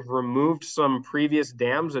here, they've removed some previous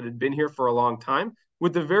dams that had been here for a long time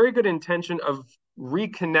with the very good intention of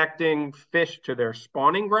reconnecting fish to their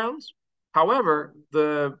spawning grounds. However,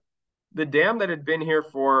 the dam that had been here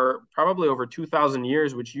for probably over 2,000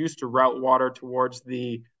 years, which used to route water towards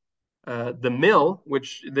the mill,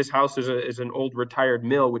 which this house is an old retired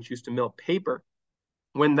mill, which used to mill paper.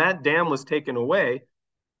 When that dam was taken away,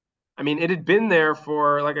 I mean, it had been there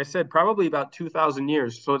for, like I said, probably about 2,000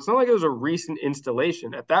 years. So it's not like it was a recent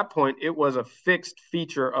installation. At that point, it was a fixed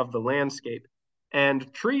feature of the landscape.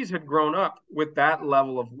 And trees had grown up with that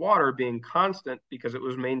level of water being constant because it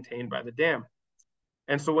was maintained by the dam.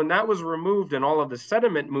 And so when that was removed and all of the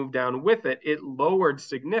sediment moved down with it, it lowered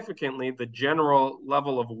significantly the general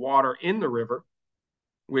level of water in the river,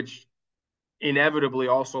 which inevitably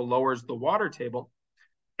also lowers the water table.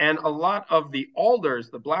 And a lot of the alders,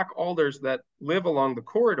 the black alders that live along the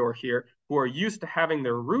corridor here, who are used to having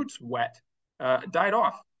their roots wet, died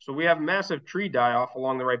off. So we have massive tree die-off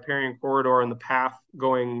along the riparian corridor and the path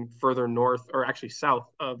going further north, or actually south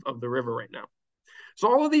of the river right now. So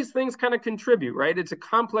all of these things kind of contribute, right? It's a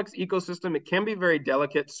complex ecosystem. It can be very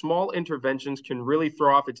delicate. Small interventions can really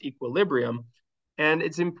throw off its equilibrium. And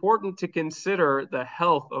it's important to consider the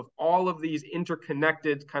health of all of these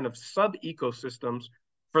interconnected kind of sub-ecosystems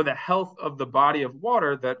for the health of the body of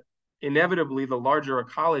water that inevitably the larger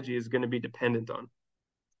ecology is going to be dependent on.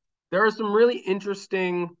 There are some really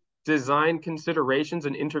interesting design considerations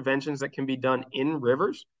and interventions that can be done in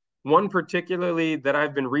rivers. One particularly that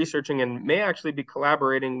I've been researching and may actually be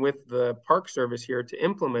collaborating with the Park Service here to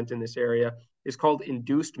implement in this area is called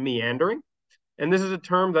induced meandering. And this is a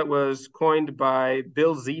term that was coined by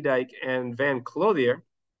Bill Zeedijk and Van Clothier,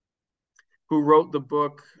 who wrote the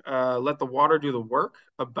book Let the Water Do the Work,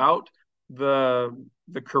 about the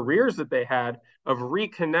careers that they had of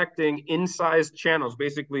reconnecting incised channels,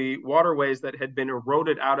 basically waterways that had been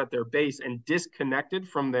eroded out at their base and disconnected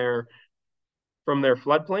from their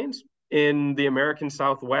floodplains in the American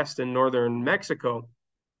Southwest and northern Mexico,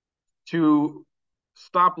 to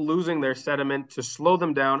stop losing their sediment, to slow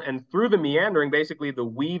them down, and through the meandering, basically the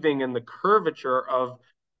weaving and the curvature of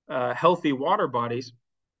healthy water bodies,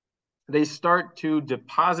 they start to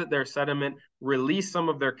deposit their sediment, release some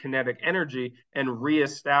of their kinetic energy, and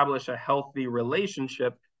reestablish a healthy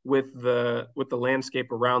relationship with the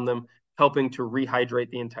landscape around them, helping to rehydrate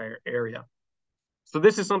the entire area. So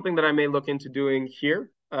this is something that I may look into doing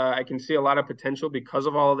here. I can see a lot of potential because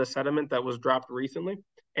of all of the sediment that was dropped recently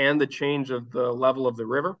and the change of the level of the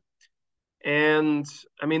river. And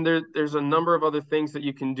I mean, there's a number of other things that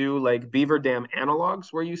you can do, like beaver dam analogs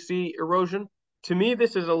where you see erosion. To me,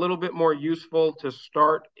 this is a little bit more useful to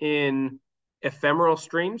start in ephemeral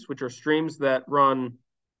streams, which are streams that run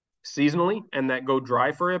seasonally and that go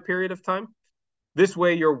dry for a period of time. This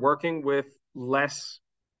way, you're working with less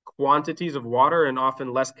quantities of water and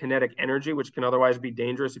often less kinetic energy, which can otherwise be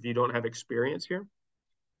dangerous if you don't have experience here.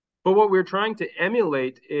 But what we're trying to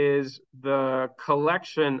emulate is the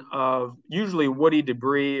collection of usually woody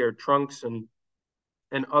debris or trunks and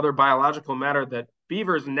other biological matter that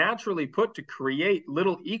beavers naturally put to create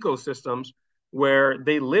little ecosystems where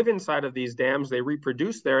they live inside of these dams, they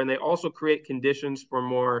reproduce there, and they also create conditions for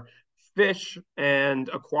more fish and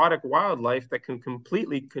aquatic wildlife that can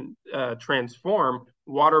completely transform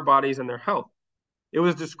water bodies and their health. It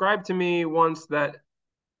was described to me once that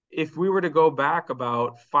if we were to go back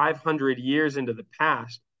about 500 years into the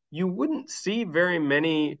past, you wouldn't see very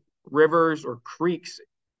many rivers or creeks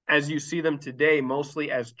as you see them today,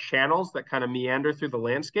 mostly as channels that kind of meander through the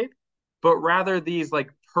landscape, but rather these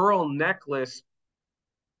like pearl necklace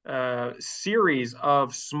series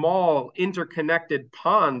of small interconnected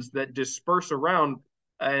ponds that disperse around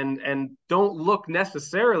and don't look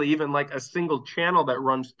necessarily even like a single channel that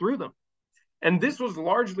runs through them. And this was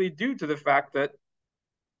largely due to the fact that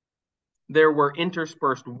there were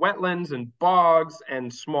interspersed wetlands and bogs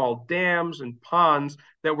and small dams and ponds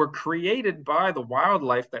that were created by the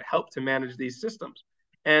wildlife that helped to manage these systems.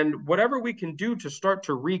 And whatever we can do to start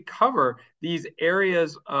to recover these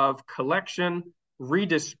areas of collection,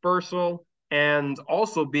 redispersal, and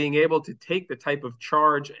also being able to take the type of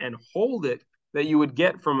charge and hold it that you would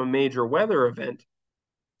get from a major weather event,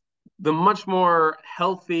 the much more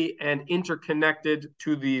healthy and interconnected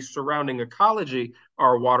to the surrounding ecology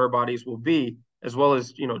our water bodies will be, as well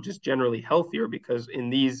as, just generally healthier, because in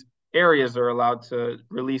these areas they're allowed to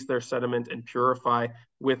release their sediment and purify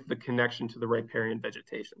with the connection to the riparian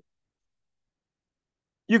vegetation.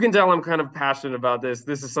 You can tell I'm kind of passionate about this.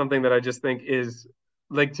 This is something that I just think is,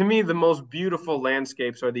 like, to me, the most beautiful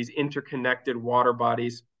landscapes are these interconnected water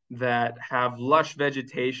bodies that have lush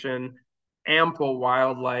vegetation, ample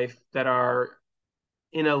wildlife, that are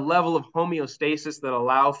in a level of homeostasis that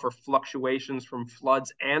allow for fluctuations from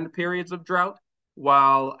floods and periods of drought,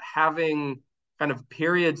 while having kind of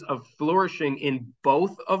periods of flourishing in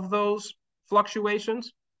both of those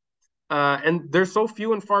fluctuations. And they're so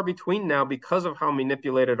few and far between now because of how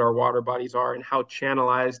manipulated our water bodies are and how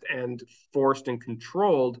channelized and forced and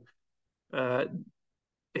controlled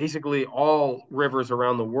basically all rivers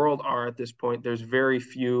around the world are at this point. There's very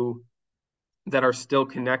few that are still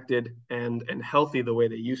connected and healthy the way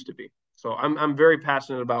they used to be. So I'm very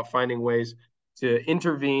passionate about finding ways to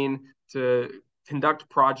intervene, to conduct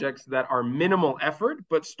projects that are minimal effort,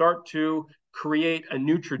 but start to create a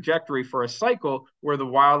new trajectory for a cycle where the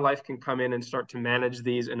wildlife can come in and start to manage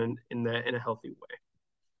these in a healthy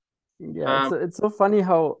way. Yeah, it's so funny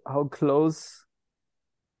how close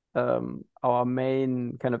our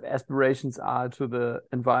main kind of aspirations are to the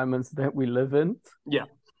environments that we live in. Yeah.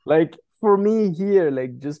 Like for me here,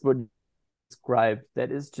 like just what you described,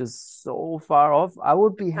 that is just so far off. I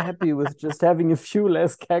would be happy with just having a few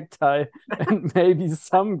less cacti and maybe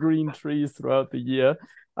some green trees throughout the year.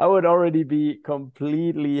 I would already be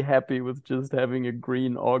completely happy with just having a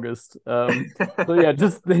green August. So yeah,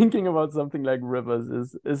 just thinking about something like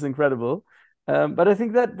rivers is incredible. But I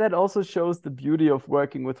think that also shows the beauty of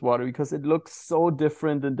working with water, because it looks so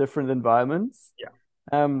different in different environments. Yeah.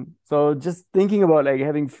 So just thinking about like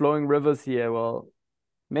having flowing rivers here, well,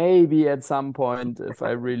 maybe at some point, if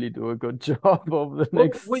I really do a good job over the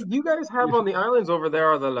next. What you guys have on the islands over there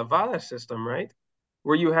are the lavada system, right?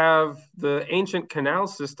 Where you have the ancient canal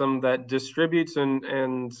system that distributes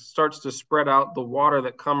and starts to spread out the water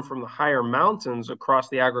that come from the higher mountains across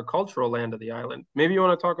the agricultural land of the island. Maybe you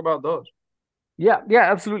want to talk about those. Yeah,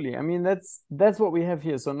 absolutely. I mean, that's what we have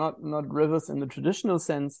here. So not rivers in the traditional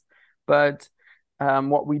sense, but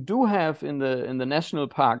what we do have in the national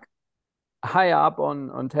park, high up on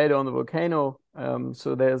Teide on the volcano.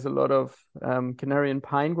 So there's a lot of Canarian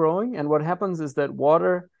pine growing, and what happens is that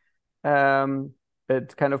water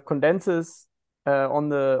it kind of condenses on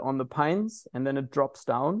the pines, and then it drops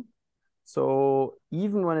down. So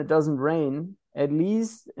even when it doesn't rain, at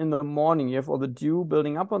least in the morning, you have all the dew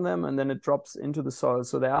building up on them, and then it drops into the soil.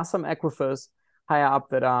 So there are some aquifers higher up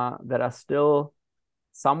that are still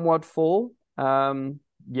somewhat full.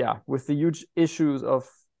 With the huge issues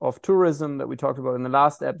of tourism that we talked about in the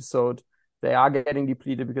last episode, they are getting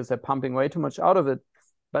depleted because they're pumping way too much out of it.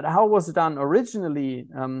 But how was it done originally,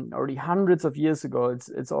 already hundreds of years ago?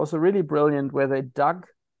 It's also really brilliant, where they dug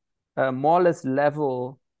more or less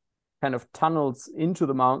level kind of tunnels into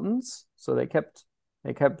the mountains. So they kept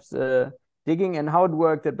digging, and how it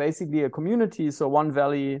worked, that basically a community, so one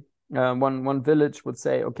valley, one village would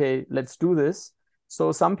say, okay, let's do this.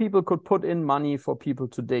 So some people could put in money for people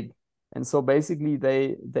to dig. And so basically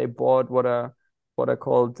they bought what are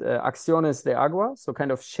called acciones de agua, so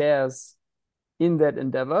kind of shares in that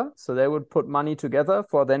endeavor. So they would put money together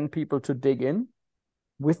for then people to dig in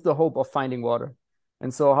with the hope of finding water.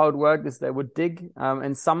 And so how it worked is they would dig,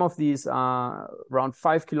 and some of these are around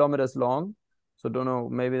 5 kilometers long. So don't know,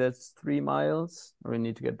 maybe that's 3 miles. Or we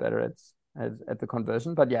need to get better at the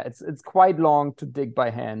conversion. But yeah, it's quite long to dig by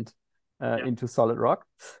hand into solid rock.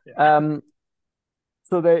 Yeah.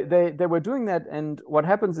 So they were doing that, and what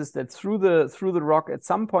happens is that through the rock, at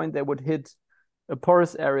some point they would hit a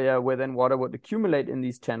porous area where then water would accumulate in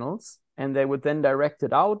these channels, and they would then direct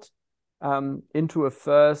it out into a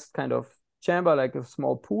first kind of chamber, like a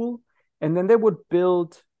small pool, and then they would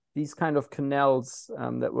build these kind of canals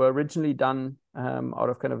that were originally done out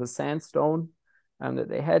of kind of a sandstone that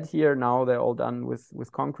they had here. Now they're all done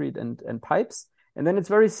with concrete and pipes. And then it's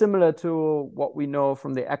very similar to what we know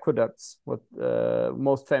from the aqueducts, what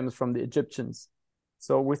most famous from the Egyptians.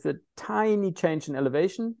 So with a tiny change in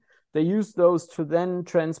elevation, they use those to then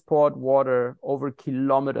transport water over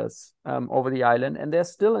kilometers over the island, and they're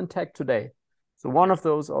still intact today. So one of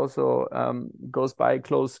those also goes by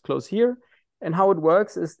close here. And how it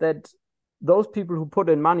works is that those people who put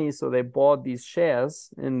in money, so they bought these shares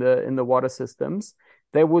in the water systems,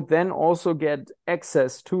 they would then also get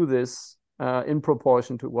access to this in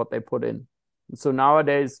proportion to what they put in. And so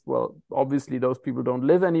nowadays, well, obviously those people don't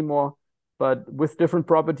live anymore, but with different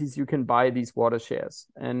properties, you can buy these water shares.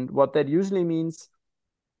 And what that usually means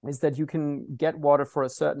is that you can get water for a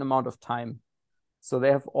certain amount of time. So they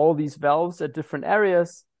have all these valves at different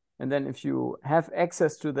areas. And then if you have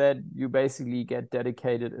access to that, you basically get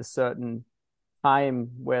dedicated a certain time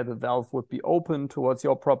where the valve would be open towards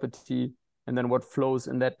your property. And then what flows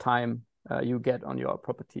in that time you get on your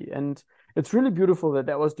property. And it's really beautiful that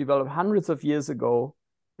that was developed hundreds of years ago.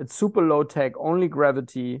 It's super low tech, only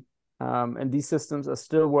gravity. And these systems are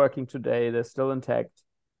still working today. They're still intact.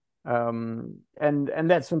 And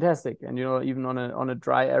that's fantastic. And even on a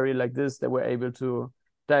dry area like this, they were able to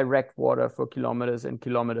direct water for kilometers and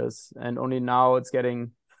kilometers. And only now it's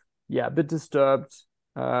getting a bit disturbed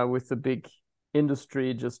with the big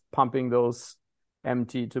industry just pumping those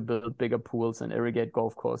empty to build bigger pools and irrigate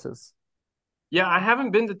golf courses. Yeah, I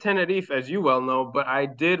haven't been to Tenerife, as you well know, but I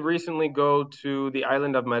did recently go to the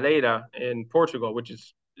island of Madeira in Portugal, which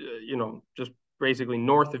is, just basically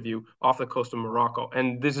north of you off the coast of Morocco.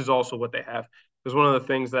 And this is also what they have. Because one of the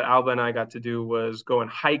things that Alba and I got to do was go and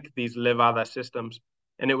hike these levada systems.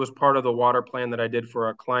 And it was part of the water plan that I did for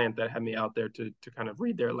a client that had me out there to kind of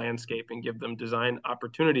read their landscape and give them design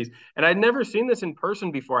opportunities. And I'd never seen this in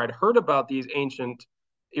person before. I'd heard about these ancient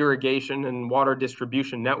irrigation and water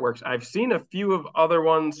distribution networks. I've seen a few of other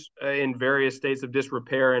ones in various states of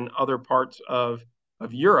disrepair in other parts of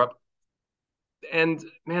Europe. And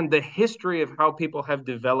man, the history of how people have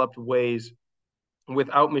developed ways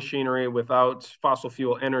without machinery, without fossil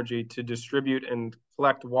fuel energy to distribute and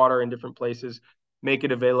collect water in different places, make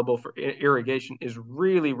it available for irrigation is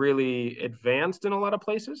really, really advanced in a lot of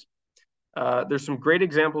places. There's some great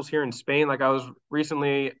examples here in Spain. Like I was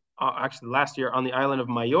recently, actually last year, on the island of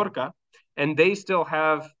Mallorca, and they still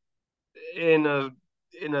have in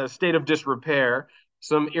a state of disrepair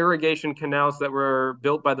some irrigation canals that were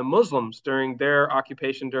built by the Muslims during their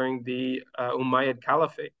occupation during the Umayyad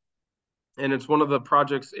Caliphate. And it's one of the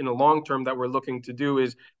projects in the long term that we're looking to do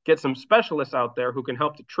is get some specialists out there who can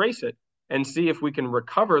help to trace it and see if we can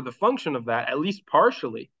recover the function of that, at least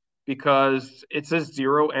partially, because it's a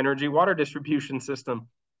zero energy water distribution system.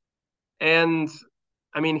 And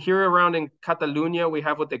I mean, here around in Catalonia, we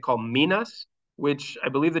have what they call minas, which I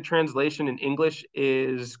believe the translation in English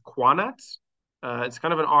is quanats. It's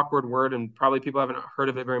kind of an awkward word, and probably people haven't heard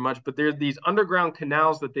of it very much, but there's these underground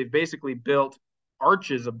canals that they've basically built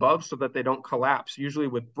arches above so that they don't collapse, usually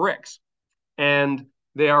with bricks. And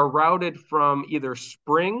they are routed from either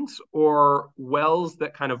springs or wells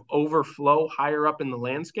that kind of overflow higher up in the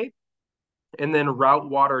landscape and then route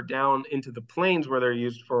water down into the plains where they're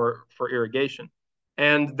used for irrigation.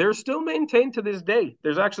 And they're still maintained to this day.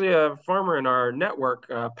 There's actually a farmer in our network,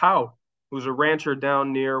 Pau, who's a rancher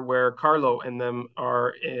down near where Carlo and them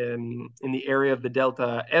are in the area of the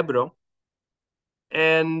Delta Ebro.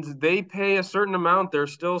 And they pay a certain amount.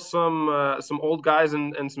 There's still some old guys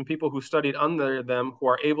and some people who studied under them who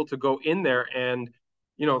are able to go in there. And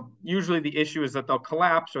usually the issue is that they'll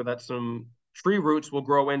collapse or that some tree roots will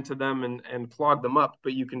grow into them and clog them up,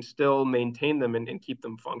 but you can still maintain them and keep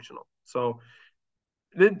them functional. So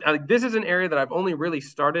this is an area that I've only really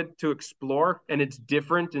started to explore, and it's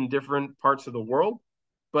different in different parts of the world.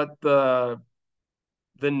 But the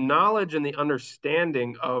knowledge and the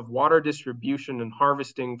understanding of water distribution and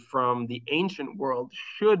harvesting from the ancient world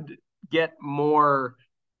should get more,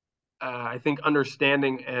 I think,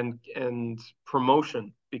 understanding and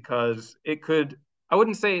promotion, because it could, I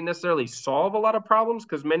wouldn't say necessarily solve a lot of problems,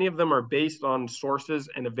 because many of them are based on sources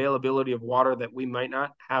and availability of water that we might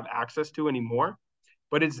not have access to anymore.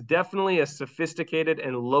 But it's definitely a sophisticated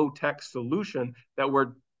and low-tech solution that we're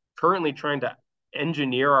currently trying to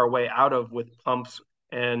engineer our way out of with pumps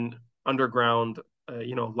and underground,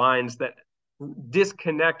 lines that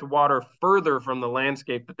disconnect water further from the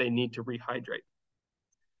landscape that they need to rehydrate.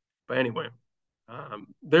 But anyway,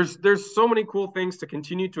 there's so many cool things to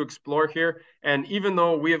continue to explore here. And even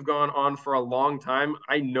though we have gone on for a long time,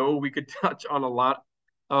 I know we could touch on a lot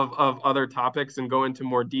of other topics and go into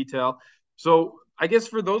more detail. So I guess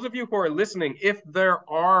for those of you who are listening, if there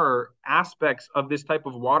are aspects of this type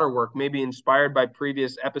of water work, maybe inspired by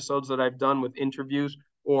previous episodes that I've done with interviews,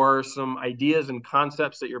 or some ideas and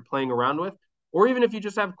concepts that you're playing around with, or even if you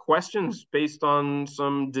just have questions based on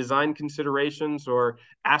some design considerations or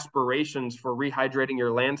aspirations for rehydrating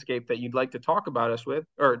your landscape that you'd like to talk about us with,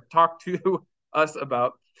 or talk to us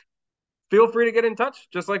about, feel free to get in touch.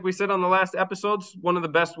 Just like we said on the last episodes, one of the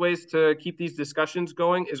best ways to keep these discussions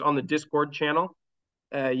going is on the Discord channel.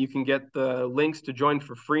 You can get the links to join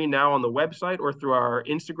for free now on the website or through our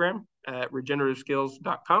Instagram at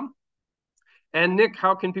regenerativeskills.com. And Nick,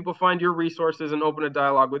 how can people find your resources and open a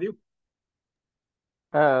dialogue with you?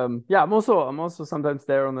 Yeah, I'm also sometimes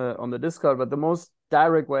there on the Discord, but the most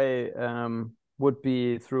direct way would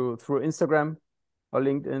be through Instagram or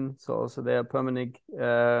LinkedIn. So also there, Permanik,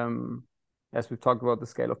 as we've talked about the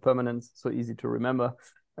scale of permanence, so easy to remember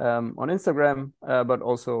on Instagram, but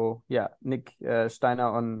also yeah, Nick Steiner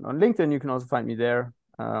on LinkedIn. You can also find me there,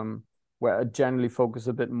 where I generally focus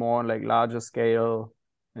a bit more on like larger scale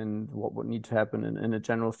and what would need to happen in a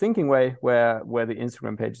general thinking way, where the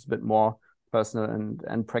Instagram page is a bit more personal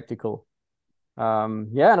and practical. Yeah,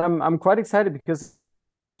 and I'm quite excited because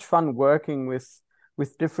it's fun working with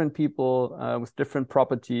different people with different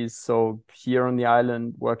properties. So here on the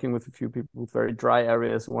island, working with a few people with very dry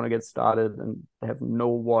areas who want to get started and they have no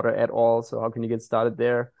water at all. So how can you get started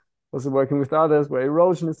there? Also working with others where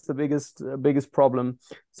erosion is the biggest problem.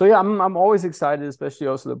 So yeah, I'm always excited, especially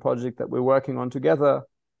also the project that we're working on together.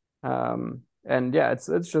 And yeah,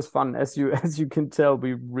 it's just fun. As you as you can tell,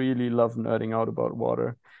 we really love nerding out about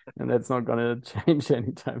water, and that's not gonna change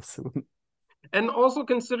anytime soon. And also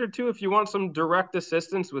consider too, if you want some direct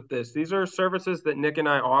assistance with this, these are services that Nick and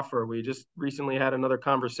I offer. We just recently had another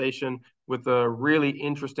conversation with a really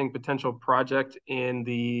interesting potential project in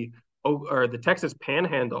the Texas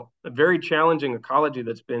Panhandle, a very challenging ecology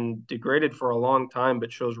that's been degraded for a long time,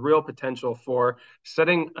 but shows real potential for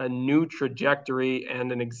setting a new trajectory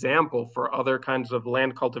and an example for other kinds of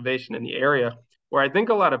land cultivation in the area, where I think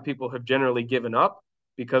a lot of people have generally given up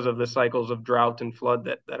because of the cycles of drought and flood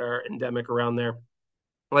that are endemic around there.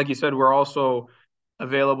 Like you said, we're also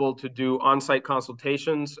available to do on-site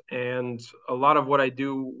consultations, and a lot of what I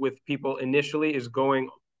do with people initially is going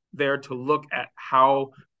there to look at how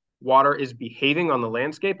water is behaving on the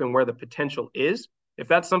landscape and where the potential is. If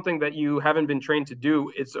that's something that you haven't been trained to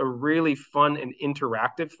do, it's a really fun and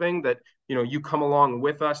interactive thing that you come along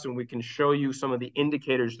with us and we can show you some of the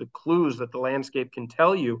indicators, the clues that the landscape can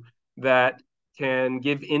tell you that can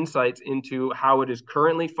give insights into how it is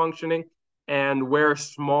currently functioning and where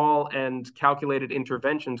small and calculated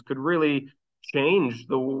interventions could really change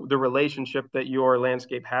the relationship that your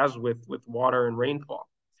landscape has with water and rainfall.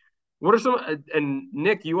 What are some, and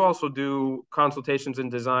Nick, you also do consultations and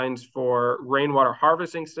designs for rainwater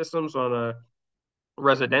harvesting systems on a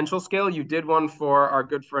residential scale. You did one for our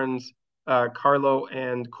good friends Carlo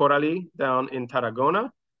and Coralie down in Tarragona.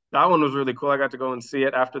 That one was really cool. I got to go and see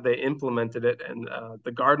it after they implemented it, and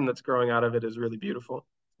the garden that's growing out of it is really beautiful.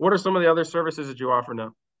 What are some of the other services that you offer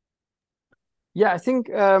now? Yeah, I think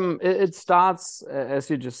it starts as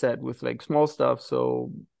you just said with like small stuff.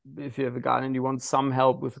 So if you have a garden, you want some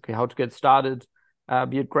help with okay how to get started,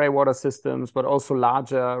 be it gray water systems, but also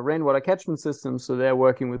larger rainwater catchment systems. So they're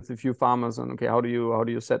working with a few farmers on okay how do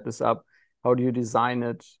you set this up, how do you design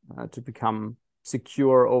it to become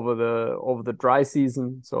secure over the dry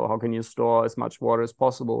season. So how can you store as much water as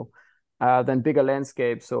possible? Then bigger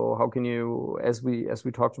landscape. So how can you, as we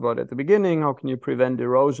talked about at the beginning, how can you prevent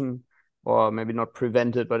erosion? Or maybe not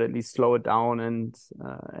prevent it, but at least slow it down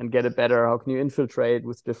and get it better? How can you infiltrate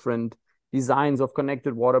with different designs of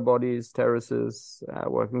connected water bodies, terraces,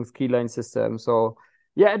 working with key lane systems? So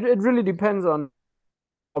yeah, it really depends on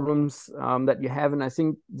problems that you have. And I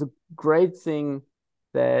think the great thing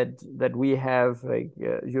that we have, like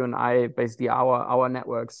you and I, basically our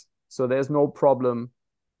networks. So there's no problem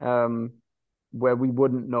um, where we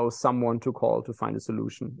wouldn't know someone to call to find a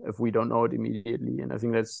solution if we don't know it immediately. And I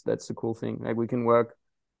think that's the cool thing. Like we can work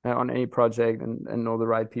on any project and know the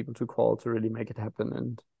right people to call to really make it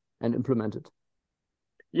happen and implement it.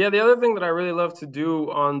 Yeah, the other thing that I really love to do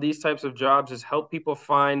on these types of jobs is help people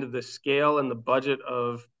find the scale and the budget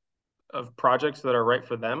of projects that are right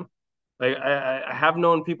for them. Like I have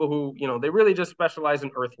known people who, they really just specialize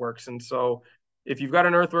in earthworks. And so if you've got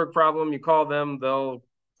an earthwork problem, you call them, they'll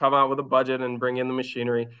come out with a budget and bring in the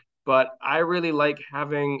machinery. But I really like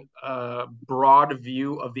having a broad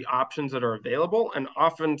view of the options that are available. And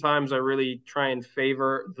oftentimes I really try and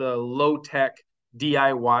favor the low tech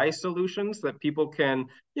DIY solutions that people can,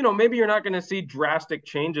 maybe you're not going to see drastic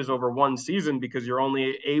changes over one season because you're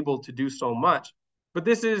only able to do so much, but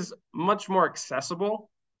this is much more accessible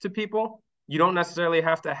to people. You don't necessarily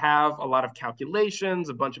have to have a lot of calculations,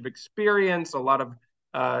 a bunch of experience, a lot of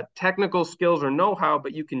technical skills or know-how,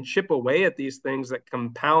 but you can chip away at these things that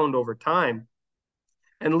compound over time.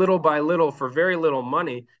 And little by little, for very little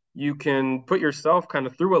money, you can put yourself kind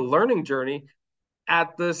of through a learning journey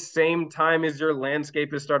at the same time as your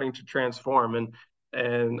landscape is starting to transform.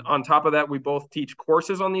 And on top of that, we both teach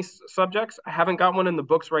courses on these subjects. I haven't got one in the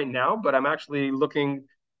books right now, but I'm actually looking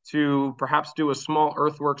to perhaps do a small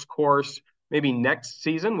earthworks course maybe next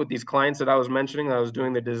season with these clients that I was mentioning that I was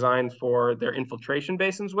doing the design for their infiltration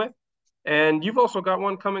basins with. And you've also got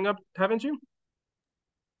one coming up, haven't you?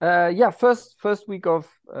 First week of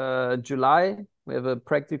July, we have a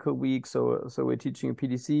practical week. So we're teaching a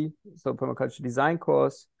PDC, so permaculture design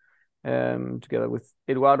course, together with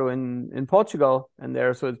Eduardo in Portugal. And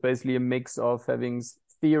there, so it's basically a mix of having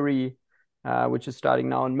theory, which is starting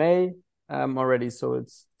now in May already. So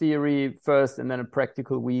it's theory first, and then a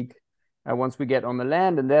practical week once we get on the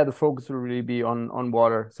land. And there, the focus will really be on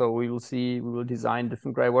water. So we will design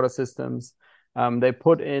different gray water systems. They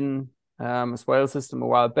put in a swale system a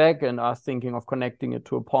while back and are thinking of connecting it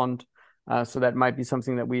to a pond. So that might be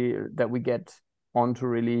something that we get onto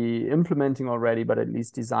really implementing already, but at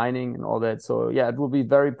least designing and all that. So yeah, it will be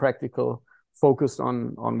very practical, focused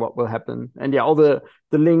on what will happen. And yeah, all the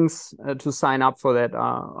links to sign up for that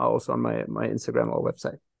are also on my Instagram or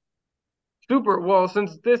website. Super. Well,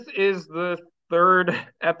 since this is the third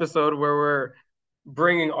episode where we're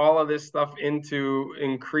bringing all of this stuff into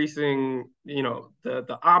increasing,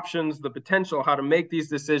 the options, the potential, how to make these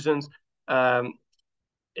decisions,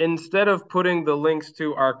 instead of putting the links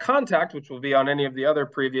to our contact, which will be on any of the other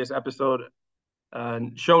previous episode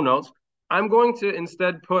show notes, I'm going to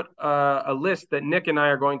instead put a list that Nick and I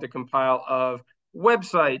are going to compile of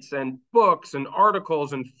websites and books and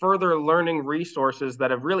articles and further learning resources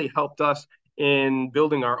that have really helped us in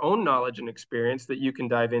building our own knowledge and experience that you can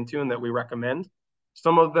dive into and that we recommend.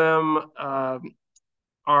 Some of them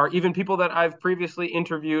are even people that I've previously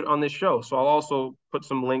interviewed on this show. So I'll also put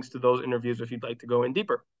some links to those interviews if you'd like to go in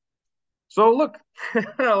deeper. So look,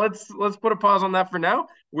 let's put a pause on that for now.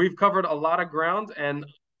 We've covered a lot of ground, and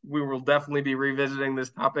we will definitely be revisiting this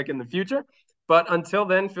topic in the future. But until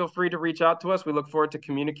then, feel free to reach out to us. We look forward to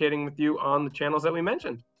communicating with you on the channels that we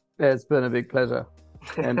mentioned. It's been a big pleasure.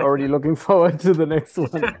 And already looking forward to the next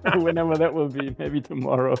one, whenever that will be, maybe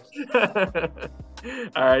tomorrow. All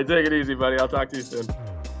right, take it easy, buddy. I'll talk to you soon.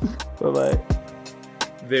 Bye-bye.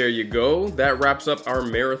 There you go. That wraps up our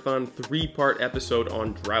marathon 3-part episode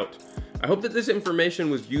on drought. I hope that this information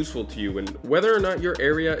was useful to you, and whether or not your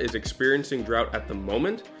area is experiencing drought at the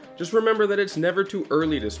moment, just remember that it's never too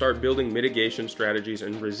early to start building mitigation strategies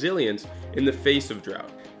and resilience in the face of drought.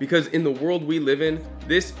 Because in the world we live in,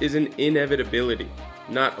 this is an inevitability,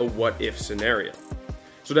 not a what-if scenario.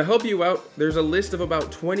 So to help you out, there's a list of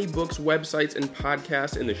about 20 books, websites, and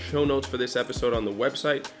podcasts in the show notes for this episode on the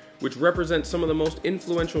website, which represent some of the most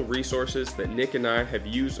influential resources that Nick and I have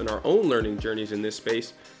used in our own learning journeys in this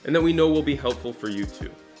space, and that we know will be helpful for you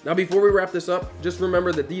too. Now, before we wrap this up, just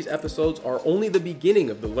remember that these episodes are only the beginning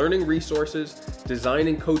of the learning resources, design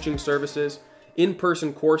and coaching services,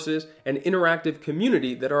 in-person courses, and interactive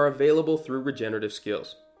community that are available through Regenerative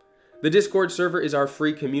Skills. The Discord server is our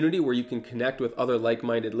free community where you can connect with other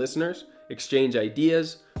like-minded listeners, exchange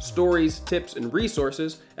ideas, stories, tips, and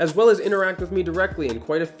resources, as well as interact with me directly and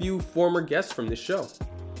quite a few former guests from this show.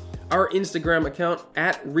 Our Instagram account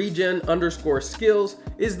 @regen_skills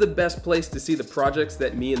is the best place to see the projects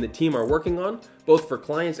that me and the team are working on, both for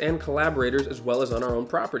clients and collaborators, as well as on our own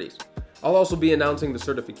properties. I'll also be announcing the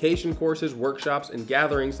certification courses, workshops, and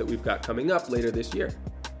gatherings that we've got coming up later this year.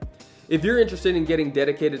 If you're interested in getting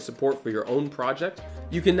dedicated support for your own project,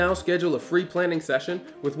 you can now schedule a free planning session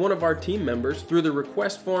with one of our team members through the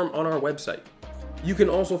request form on our website. You can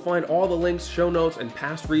also find all the links, show notes, and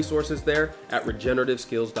past resources there at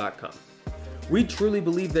regenerativeskills.com. We truly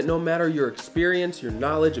believe that no matter your experience, your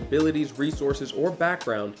knowledge, abilities, resources, or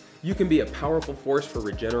background, you can be a powerful force for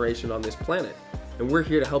regeneration on this planet, and we're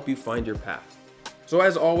here to help you find your path. So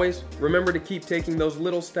as always, remember to keep taking those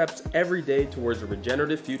little steps every day towards a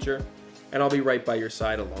regenerative future, and I'll be right by your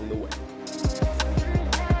side along the way.